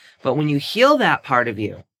moodiness. But when you heal that part of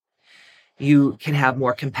you, you can have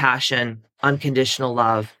more compassion, unconditional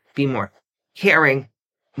love, be more caring,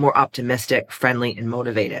 more optimistic, friendly, and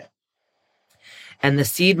motivated. And the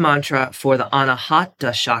seed mantra for the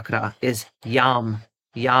Anahata chakra is Yam,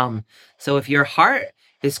 Yam. So if your heart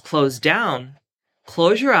is closed down,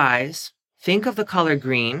 close your eyes, think of the color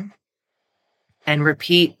green, and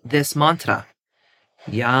repeat this mantra.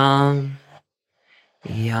 Yam,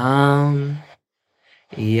 Yam,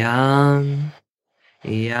 Yam,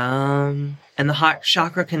 Yam. And the heart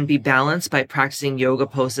chakra can be balanced by practicing yoga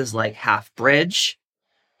poses like half bridge,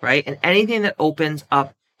 right? And anything that opens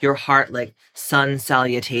up your heart, like sun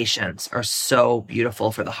salutations, are so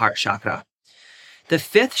beautiful for the heart chakra. The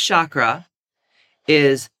fifth chakra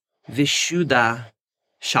is Vishuddha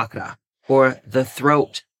chakra, or the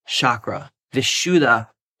throat chakra. Vishuddha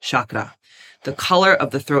chakra. The color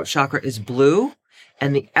of the throat chakra is blue,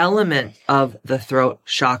 and the element of the throat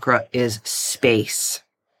chakra is space.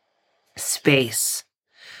 Space.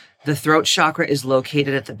 The throat chakra is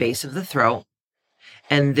located at the base of the throat,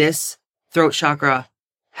 and this throat chakra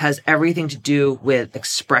has everything to do with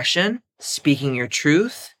expression, speaking your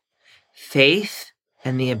truth, faith,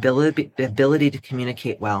 and the ability to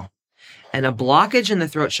communicate well. And a blockage in the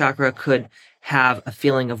throat chakra could have a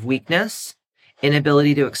feeling of weakness,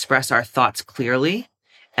 inability to express our thoughts clearly,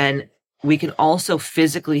 and we can also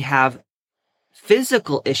physically have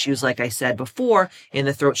physical issues, like I said before, in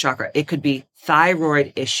the throat chakra. It could be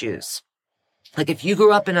thyroid issues. Like if you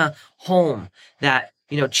grew up in a home that,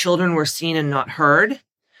 children were seen and not heard,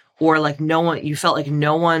 or like you felt like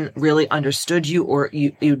no one really understood you, or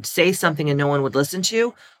you'd say something and no one would listen to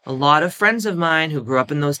you. A lot of friends of mine who grew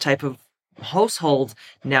up in those type of households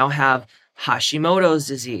now have Hashimoto's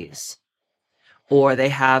disease, or they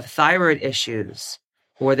have thyroid issues,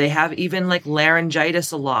 or they have even like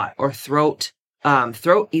laryngitis a lot, or throat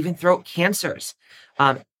cancers,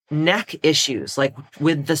 neck issues, like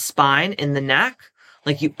with the spine in the neck,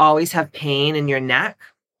 like you always have pain in your neck.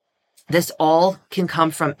 This all can come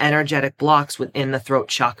from energetic blocks within the throat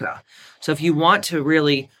chakra. So if you want to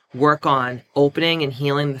really work on opening and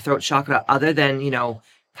healing the throat chakra, other than,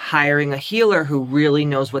 hiring a healer who really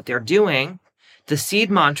knows what they're doing, the seed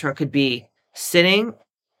mantra could be sitting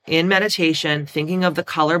in meditation, thinking of the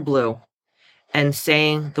color blue, and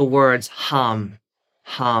saying the words hum,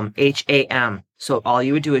 H-A-M. So all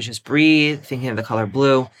you would do is just breathe, thinking of the color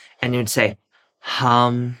blue, and you'd say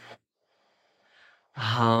hum,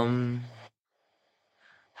 hum,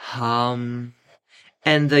 hum.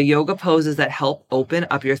 And the yoga poses that help open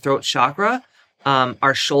up your throat chakra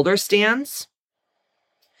are shoulder stands.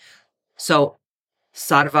 So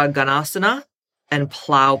Sarva Ganasana and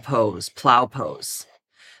plow pose.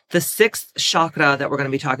 The sixth chakra that we're going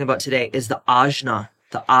to be talking about today is the Ajna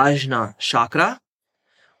chakra,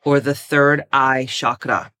 or the third eye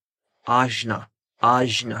chakra. Ajna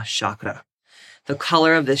chakra. The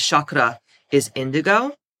color of this chakra is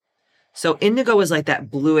indigo. So indigo is like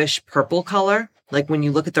that bluish purple color. Like when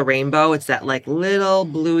you look at the rainbow, it's that like little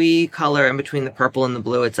bluey color in between the purple and the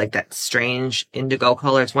blue. It's like that strange indigo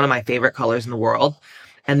color. It's one of my favorite colors in the world.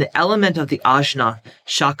 And the element of the Ajna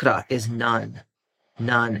chakra is none,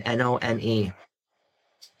 N-O-N-E.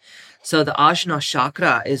 So the Ajna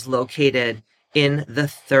chakra is located in the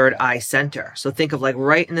third eye center. So think of like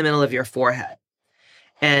right in the middle of your forehead.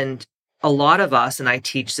 And a lot of us, and I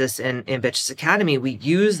teach this in Bitches Academy, we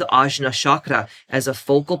use the Ajna chakra as a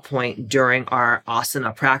focal point during our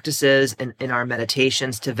asana practices and in our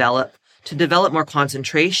meditations to develop more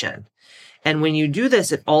concentration. And when you do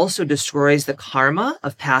this, it also destroys the karma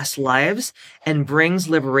of past lives and brings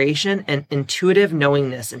liberation and intuitive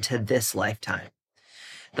knowingness into this lifetime.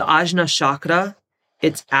 The Ajna chakra,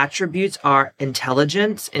 its attributes are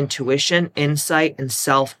intelligence, intuition, insight, and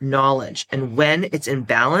self-knowledge. And when it's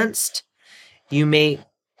imbalanced, you may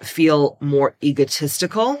feel more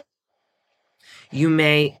egotistical. You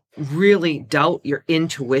may really doubt your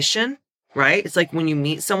intuition, right? It's like when you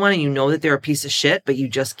meet someone and you know that they're a piece of shit, but you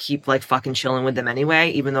just keep like fucking chilling with them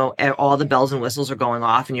anyway, even though all the bells and whistles are going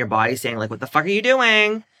off and your body's saying like, what the fuck are you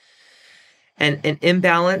doing? And an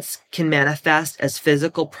imbalance can manifest as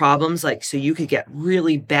physical problems. Like, so you could get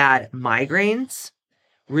really bad migraines,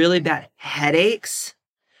 really bad headaches,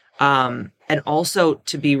 and also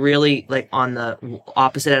to be really like on the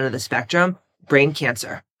opposite end of the spectrum, brain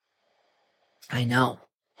cancer. I know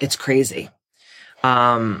it's crazy.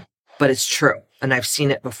 But it's true. And I've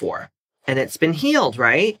seen it before and it's been healed,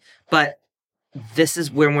 right? But this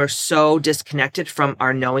is when we're so disconnected from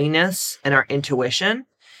our knowingness and our intuition,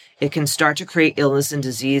 it can start to create illness and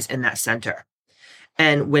disease in that center.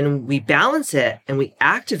 And when we balance it and we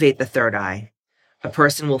activate the third eye, a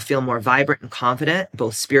person will feel more vibrant and confident,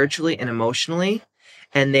 both spiritually and emotionally,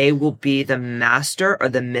 and they will be the master or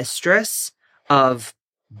the mistress of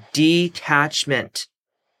detachment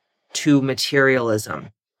to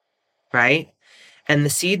materialism, right? And the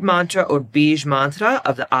seed mantra or Bij mantra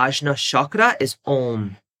of the Ajna chakra is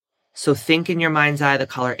Om. So think in your mind's eye the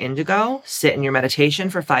color indigo, sit in your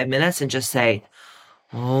meditation for 5 minutes and just say,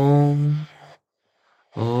 Om,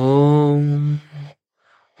 Om,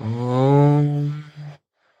 Om,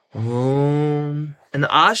 Om. And the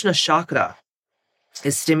Ajna chakra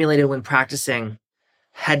is stimulated when practicing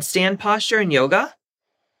headstand posture in yoga.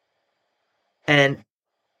 And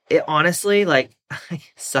it honestly, like, I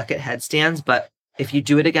suck at headstands, but if you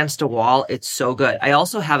do it against a wall, it's so good. I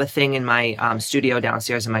also have a thing in my studio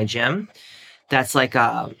downstairs in my gym that's like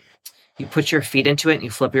you put your feet into it and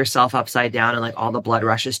you flip yourself upside down and like all the blood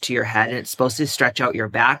rushes to your head and it's supposed to stretch out your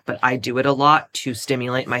back, but I do it a lot to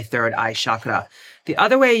stimulate my third eye chakra. The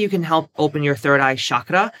other way you can help open your third eye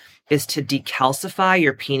chakra is to decalcify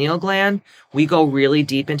your pineal gland. We go really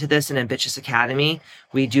deep into this in Ambitious Academy.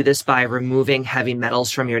 We do this by removing heavy metals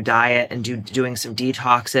from your diet and doing some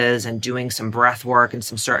detoxes and doing some breath work and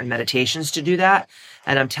some certain meditations to do that.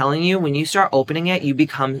 And I'm telling you, when you start opening it,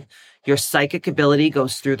 your psychic ability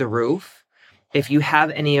goes through the roof. If you have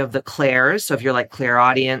any of the clairs, so if you're like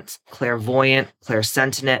clairaudient, clairvoyant,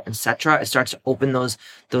 clairsentient, etc., it starts to open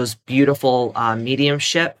those beautiful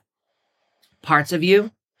mediumship parts of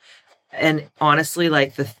you. And honestly,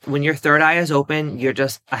 like when your third eye is open, you're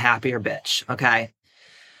just a happier bitch. Okay.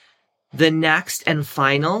 The next and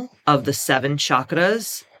final of the 7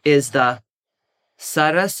 chakras is the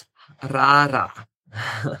Sahasrara.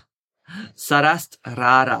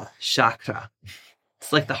 Sahasrara chakra.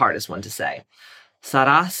 It's like the hardest one to say.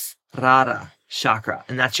 Sahasrara chakra.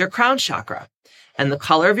 And that's your crown chakra. And the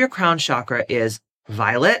color of your crown chakra is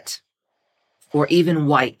violet or even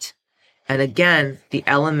white. And again, the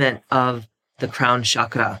element of the crown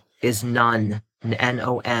chakra is Nun,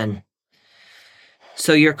 N-O-N.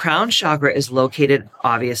 So your crown chakra is located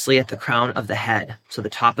obviously at the crown of the head, so the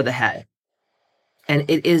top of the head. And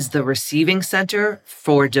it is the receiving center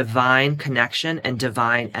for divine connection and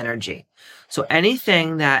divine energy. So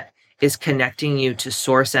anything that is connecting you to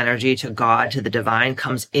source energy, to God, to the divine,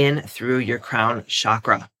 comes in through your crown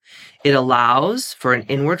chakra. It allows for an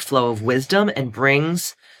inward flow of wisdom and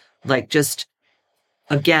brings like just,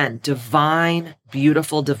 again, divine,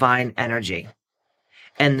 beautiful, divine energy.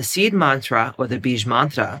 And the seed mantra or the Bij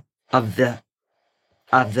mantra of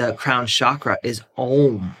the crown chakra is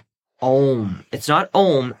Om. Om. It's not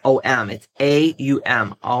Om, O-M. It's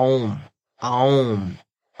A-U-M. Om. Om.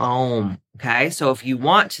 Om. Okay? So if you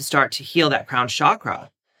want to start to heal that crown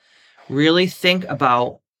chakra, really think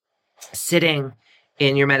about sitting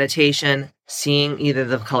in your meditation, seeing either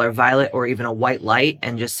the color violet or even a white light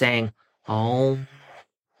and just saying, Om,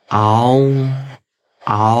 Om,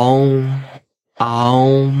 Om,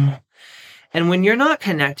 Om. And when you're not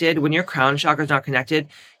connected, when your crown chakra is not connected,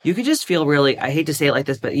 you can just feel really, I hate to say it like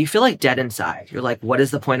this, but you feel like dead inside. You're like, what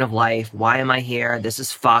is the point of life? Why am I here? This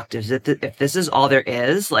is fucked. If this is all there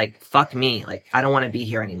is, like, fuck me. Like, I don't want to be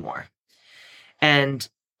here anymore. And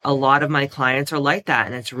a lot of my clients are like that.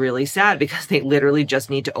 And it's really sad because they literally just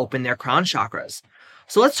need to open their crown chakras.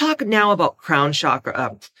 So let's talk now about crown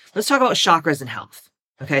chakra. Let's talk about chakras and health.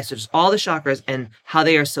 Okay. So just all the chakras and how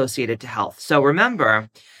they are associated to health. So remember,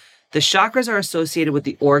 the chakras are associated with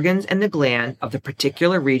the organs and the gland of the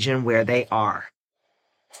particular region where they are.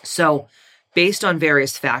 So based on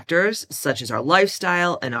various factors, such as our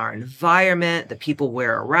lifestyle and our environment, the people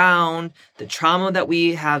we're around, the trauma that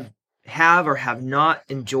we have or have not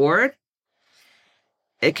endured,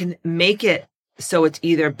 it can make it so it's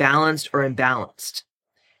either balanced or imbalanced.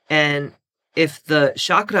 And if the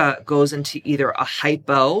chakra goes into either a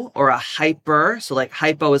hypo or a hyper, so like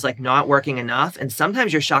hypo is like not working enough, and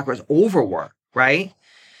sometimes your chakra is overworked, right?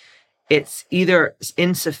 It's either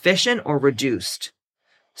insufficient or reduced.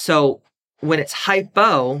 So when it's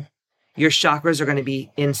hypo, your chakras are going to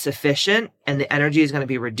be insufficient and the energy is going to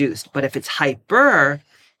be reduced. But if it's hyper,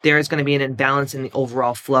 there is going to be an imbalance in the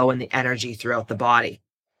overall flow and the energy throughout the body.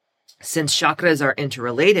 Since chakras are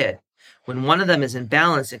interrelated, when one of them is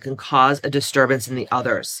imbalanced, it can cause a disturbance in the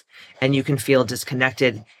others. And you can feel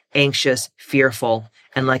disconnected, anxious, fearful.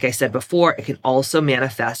 And like I said before, it can also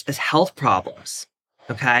manifest as health problems.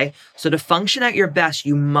 Okay? So to function at your best,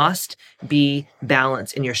 you must be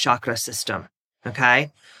balanced in your chakra system.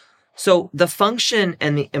 Okay? So the function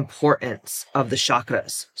and the importance of the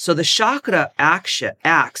chakras. So the chakra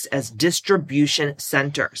acts as distribution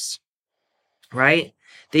centers, right?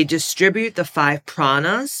 They distribute the 5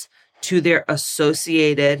 pranas to their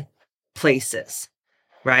associated places,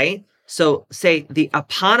 right? So say the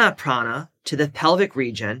apana prana to the pelvic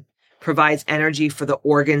region provides energy for the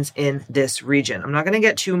organs in this region. I'm not going to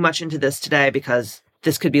get too much into this today because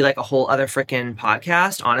this could be like a whole other freaking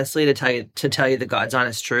podcast, honestly, to tell you the God's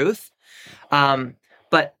honest truth.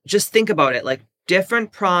 But just think about it, like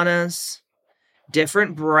different pranas,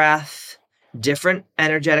 different breath, different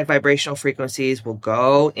energetic vibrational frequencies will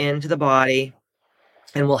go into the body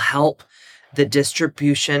and will help the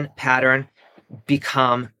distribution pattern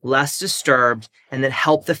become less disturbed and then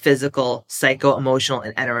help the physical, psycho, emotional,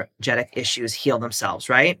 and energetic issues heal themselves,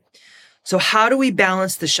 right? So how do we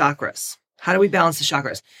balance the chakras?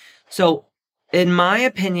 So in my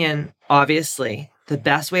opinion, obviously, the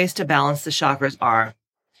best ways to balance the chakras are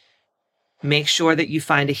make sure that you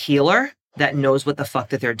find a healer that knows what the fuck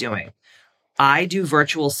that they're doing. I do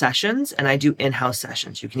virtual sessions and I do in-house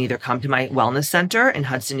sessions. You can either come to my wellness center in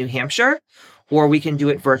Hudson, New Hampshire, or we can do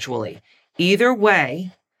it virtually. Either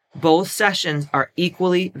way, both sessions are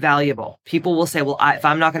equally valuable. People will say, well, if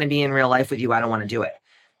I'm not going to be in real life with you, I don't want to do it.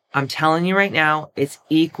 I'm telling you right now, it's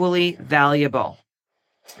equally valuable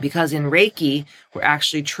because in Reiki, we're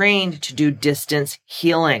actually trained to do distance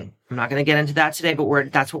healing. I'm not going to get into that today,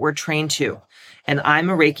 but that's what we're trained to. And I'm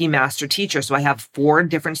a Reiki master teacher. So I have 4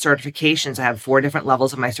 different certifications. I have 4 different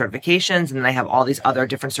levels of my certifications. And then I have all these other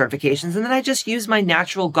different certifications. And then I just use my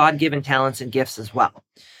natural God-given talents and gifts as well.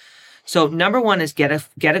 So number 1 is get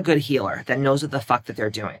a good healer that knows what the fuck that they're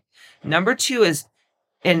doing. Number 2 is,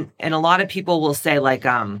 and a lot of people will say like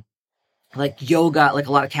yoga, like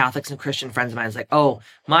a lot of Catholics and Christian friends of mine is like, oh,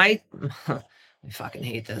 I fucking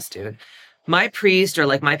hate this, dude. My priest or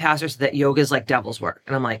like my pastor said that yoga is like devil's work.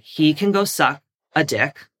 And I'm like, he can go suck a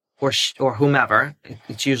dick or whomever.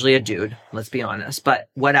 It's usually a dude, let's be honest, but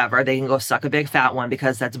whatever. They can go suck a big fat one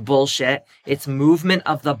because that's bullshit. It's movement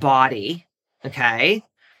of the body. Okay.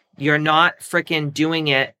 You're not freaking doing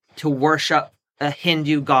it to worship a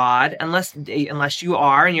Hindu god unless you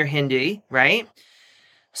are and you're Hindu, right?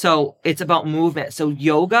 So it's about movement. So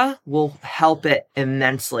yoga will help it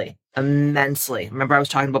immensely. Remember I was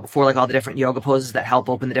talking about before, like all the different yoga poses that help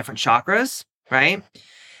open the different chakras, right?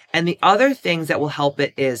 And the other things that will help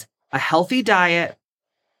it is a healthy diet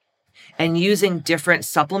and using different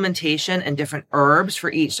supplementation and different herbs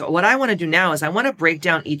for each. So what I want to do now is I want to break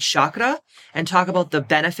down each chakra and talk about the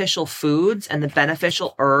beneficial foods and the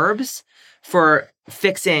beneficial herbs for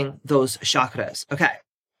fixing those chakras. Okay.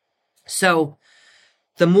 So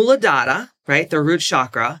the Muladhara, right? The root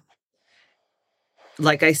chakra,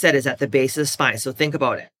 like I said, is at the base of the spine. So think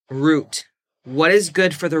about it. Root. What is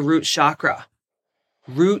good for the root chakra?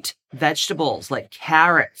 Root vegetables like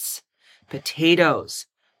carrots, potatoes,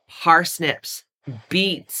 parsnips,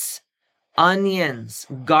 beets, onions,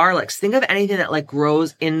 garlics. Think of anything that like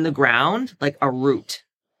grows in the ground, like a root.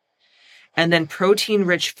 And then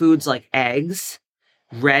protein-rich foods like eggs,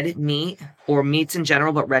 red meat, or meats in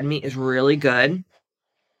general, but red meat is really good.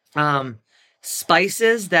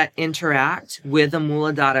 Spices that interact with the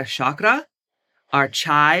Muladhara chakra are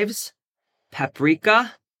chives,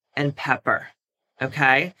 paprika, and pepper.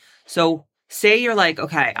 Okay. So say you're like,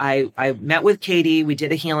 okay, I met with Katie, we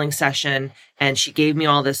did a healing session and she gave me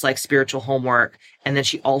all this like spiritual homework. And then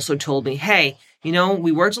she also told me, hey,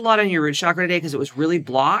 we worked a lot on your root chakra today because it was really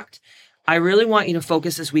blocked. I really want you to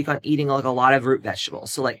focus this week on eating like a lot of root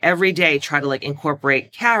vegetables. So like every day, try to like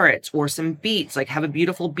incorporate carrots or some beets, like have a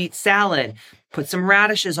beautiful beet salad, put some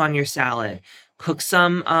radishes on your salad, cook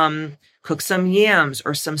some yams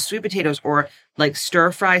or some sweet potatoes, or like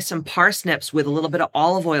stir fry some parsnips with a little bit of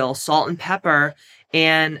olive oil, salt and pepper,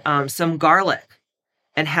 and some garlic,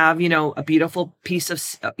 and have, a beautiful piece of,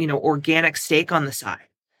 organic steak on the side.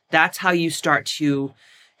 That's how you start to,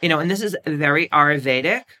 and this is very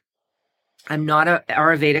Ayurvedic. I'm not an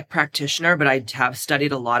Ayurvedic practitioner, but I have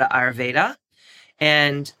studied a lot of Ayurveda,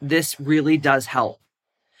 and this really does help.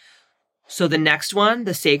 So the next one,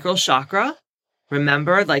 the sacral chakra,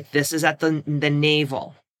 remember, like this is at the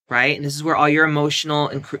navel, right? And this is where all your emotional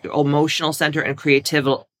center and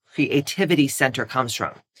creativity center comes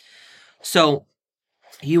from. So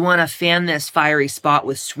you want to fan this fiery spot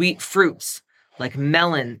with sweet fruits like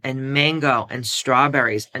melon and mango and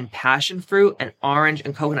strawberries and passion fruit and orange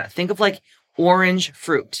and coconut. Think of like orange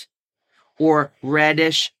fruit or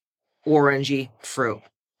reddish orangey fruit,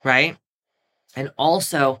 right? And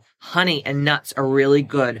also honey and nuts are really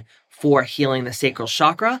good for healing the sacral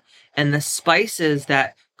chakra. And the spices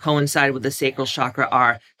that coincide with the sacral chakra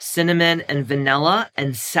are cinnamon and vanilla,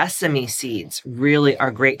 and sesame seeds really are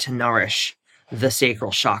great to nourish the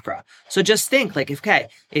sacral chakra. So just think like,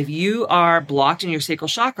 if you are blocked in your sacral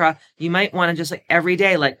chakra, you might want to just like every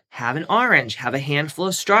day, like have an orange, have a handful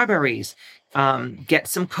of strawberries, get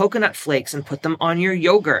some coconut flakes and put them on your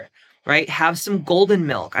yogurt, right? Have some golden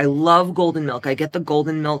milk. I love golden milk. I get the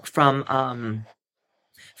golden milk from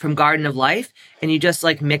Garden of Life, and you just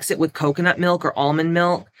like mix it with coconut milk or almond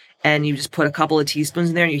milk, and you just put a couple of teaspoons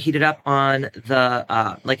in there and you heat it up on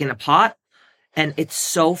the, like in a pot. And it's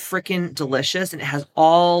so freaking delicious. And it has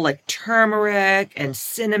all like turmeric and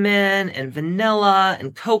cinnamon and vanilla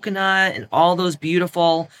and coconut and all those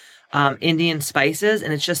beautiful Indian spices.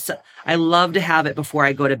 And it's just, I love to have it before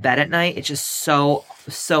I go to bed at night. It's just so,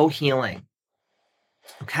 so healing.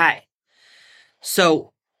 Okay.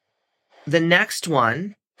 So the next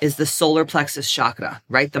one is the solar plexus chakra,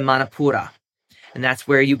 right? The Manipura. And that's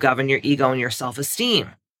where you govern your ego and your self-esteem.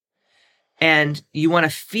 And you want to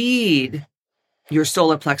feed your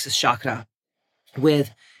solar plexus chakra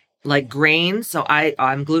with like grains. So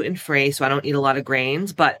I'm gluten-free, so I don't eat a lot of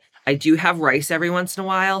grains, but I do have rice every once in a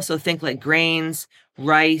while. So think like grains,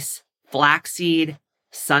 rice, flaxseed,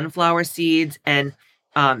 sunflower seeds, and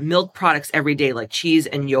milk products every day, like cheese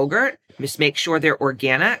and yogurt. Just make sure they're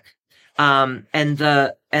organic. And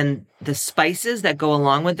the spices that go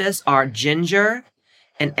along with this are ginger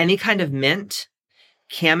and any kind of mint,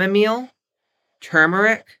 chamomile,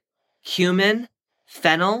 turmeric, cumin,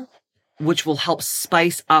 fennel, which will help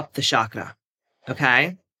spice up the chakra.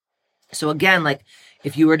 Okay. So again, like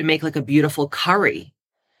if you were to make like a beautiful curry,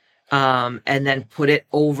 and then put it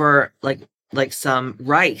over like some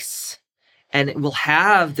rice, and it will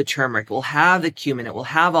have the turmeric, it will have the cumin, it will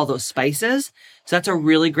have all those spices. So that's a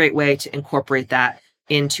really great way to incorporate that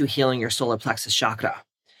into healing your solar plexus chakra.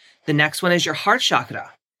 The next one is your heart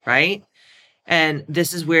chakra, right? And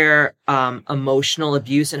this is where emotional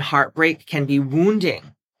abuse and heartbreak can be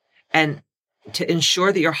wounding. And to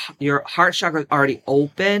ensure that your heart chakra is already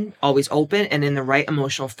open, always open, and in the right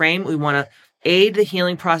emotional frame, we want to aid the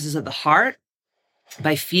healing process of the heart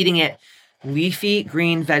by feeding it leafy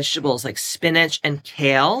green vegetables like spinach and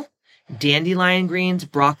kale, dandelion greens,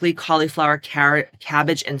 broccoli, cauliflower, carrot,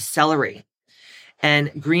 cabbage, and celery.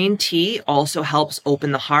 And green tea also helps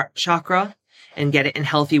open the heart chakra and get it in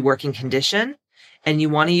healthy working condition. And you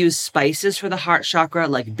want to use spices for the heart chakra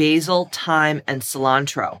like basil, thyme, and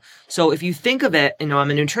cilantro. So if you think of it, I'm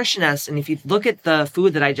a nutritionist, and if you look at the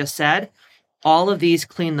food that I just said, all of these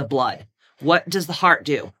clean the blood. What does the heart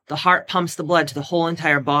do? The heart pumps the blood to the whole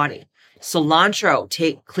entire body. Cilantro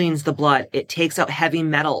cleans the blood. It takes out heavy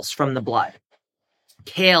metals from the blood.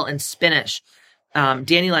 Kale and spinach,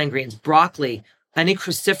 dandelion greens, broccoli, any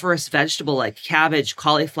cruciferous vegetable like cabbage,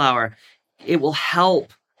 cauliflower, it will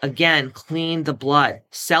help, again, clean the blood.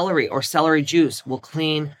 Celery or celery juice will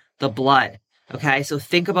clean the blood. Okay, so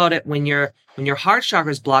think about it when your heart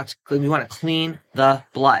chakra is blocked, we want to clean the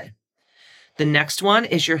blood. The next one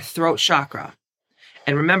is your throat chakra.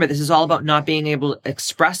 And remember, this is all about not being able to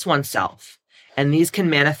express oneself. And these can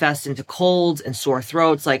manifest into colds and sore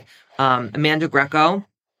throats. Like Amanda Greco,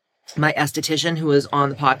 my esthetician who was on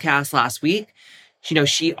the podcast last week,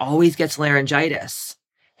 she always gets laryngitis.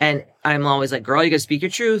 And I'm always like, girl, you got to speak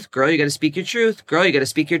your truth. Girl, you got to speak your truth. Girl, you got to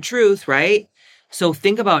speak your truth, right? So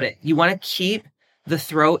think about it. You want to keep the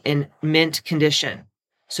throat in mint condition.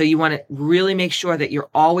 So you want to really make sure that you're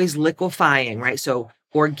always liquefying, right? So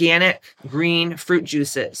organic green fruit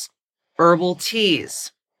juices, herbal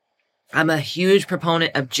teas. I'm a huge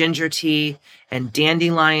proponent of ginger tea and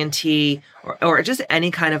dandelion tea or just any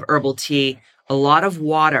kind of herbal tea. A lot of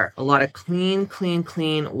water, a lot of clean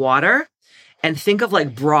water. And think of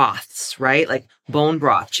like broths, right? Like bone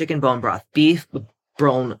broth, chicken bone broth, beef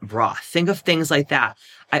bone broth. Think of things like that.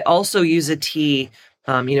 I also use a tea,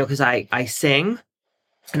 because I sing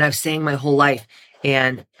and I've sang my whole life.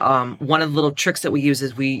 And one of the little tricks that we use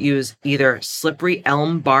is we use either slippery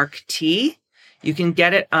elm bark tea. You can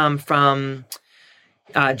get it from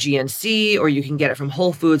GNC or you can get it from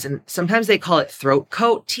Whole Foods. And sometimes they call it throat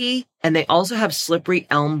coat tea. And they also have slippery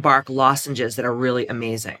elm bark lozenges that are really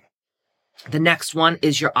amazing. The next one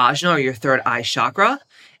is your ajna or your third eye chakra,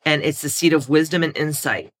 and it's the seat of wisdom and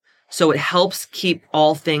insight. So it helps keep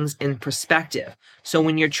all things in perspective. So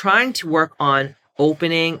when you're trying to work on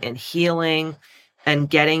opening and healing and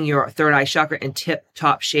getting your third eye chakra in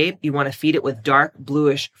tip-top shape, you want to feed it with dark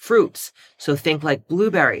bluish fruits. So think like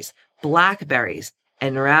blueberries, blackberries,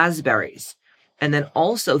 and raspberries. And then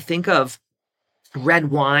also think of red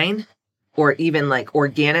wine or even like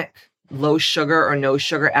organic low sugar or no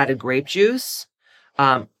sugar added grape juice.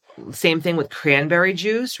 Same thing with cranberry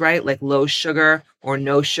juice, right? Like low sugar or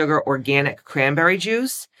no sugar organic cranberry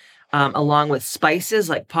juice, along with spices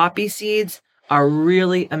like poppy seeds are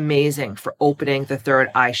really amazing for opening the third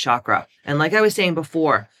eye chakra. And like I was saying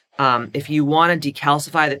before, if you want to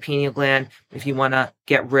decalcify the pineal gland, if you want to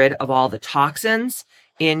get rid of all the toxins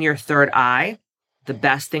in your third eye, the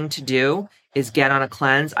best thing to do is get on a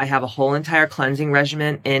cleanse. I have a whole entire cleansing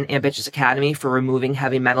regimen in Ambitious Academy for removing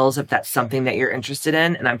heavy metals if that's something that you're interested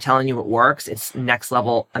in. And I'm telling you, it works. It's next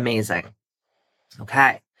level amazing.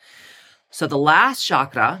 Okay. So the last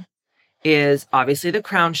chakra is obviously the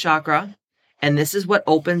crown chakra. And this is what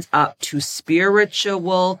opens up to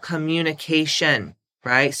spiritual communication,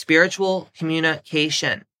 right? Spiritual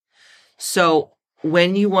communication. So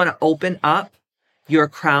when you want to open up your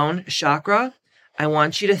crown chakra, I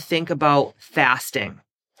want you to think about fasting.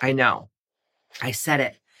 I know, I said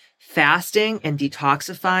it. Fasting and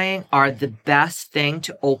detoxifying are the best thing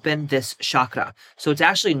to open this chakra. So it's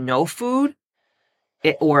actually no food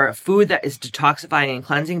or food that is detoxifying and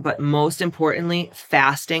cleansing, but most importantly,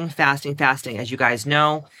 fasting. As you guys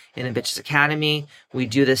know, in Ambitious Academy, we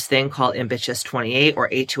do this thing called Ambitious 28 or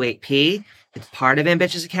 828P. It's part of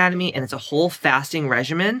Ambitious Academy, and it's a whole fasting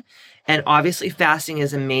regimen. And obviously, fasting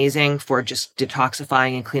is amazing for just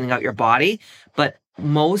detoxifying and cleaning out your body, but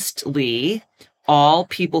mostly all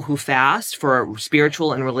people who fast for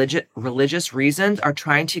spiritual and religious reasons are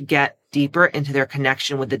trying to get deeper into their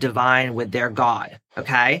connection with the divine, with their God.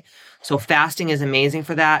 Okay. So fasting is amazing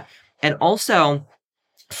for that. And also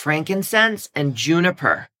frankincense and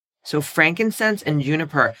juniper. So frankincense and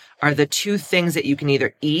juniper are the two things that you can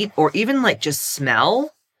either eat or even like just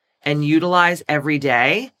smell and utilize every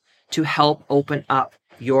day to help open up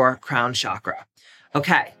your crown chakra.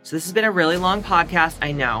 Okay. So this has been a really long podcast.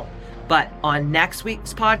 I know. But on next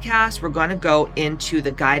week's podcast, we're going to go into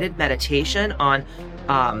the guided meditation on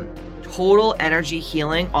total energy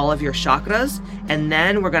healing, all of your chakras. And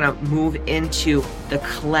then we're going to move into the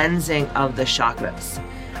cleansing of the chakras.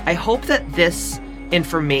 I hope that this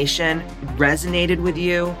information resonated with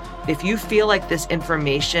you. If you feel like this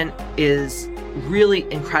information is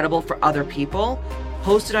really incredible for other people,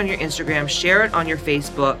 post it on your Instagram, share it on your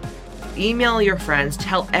Facebook, email your friends,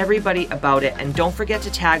 tell everybody about it, and don't forget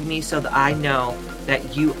to tag me so that I know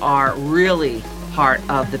that you are really part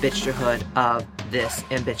of the bitchhood of this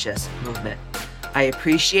ambitious movement. I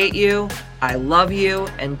appreciate you. I love you.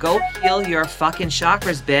 And go heal your fucking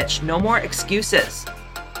chakras, bitch. No more excuses.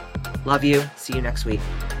 Love you. See you next week.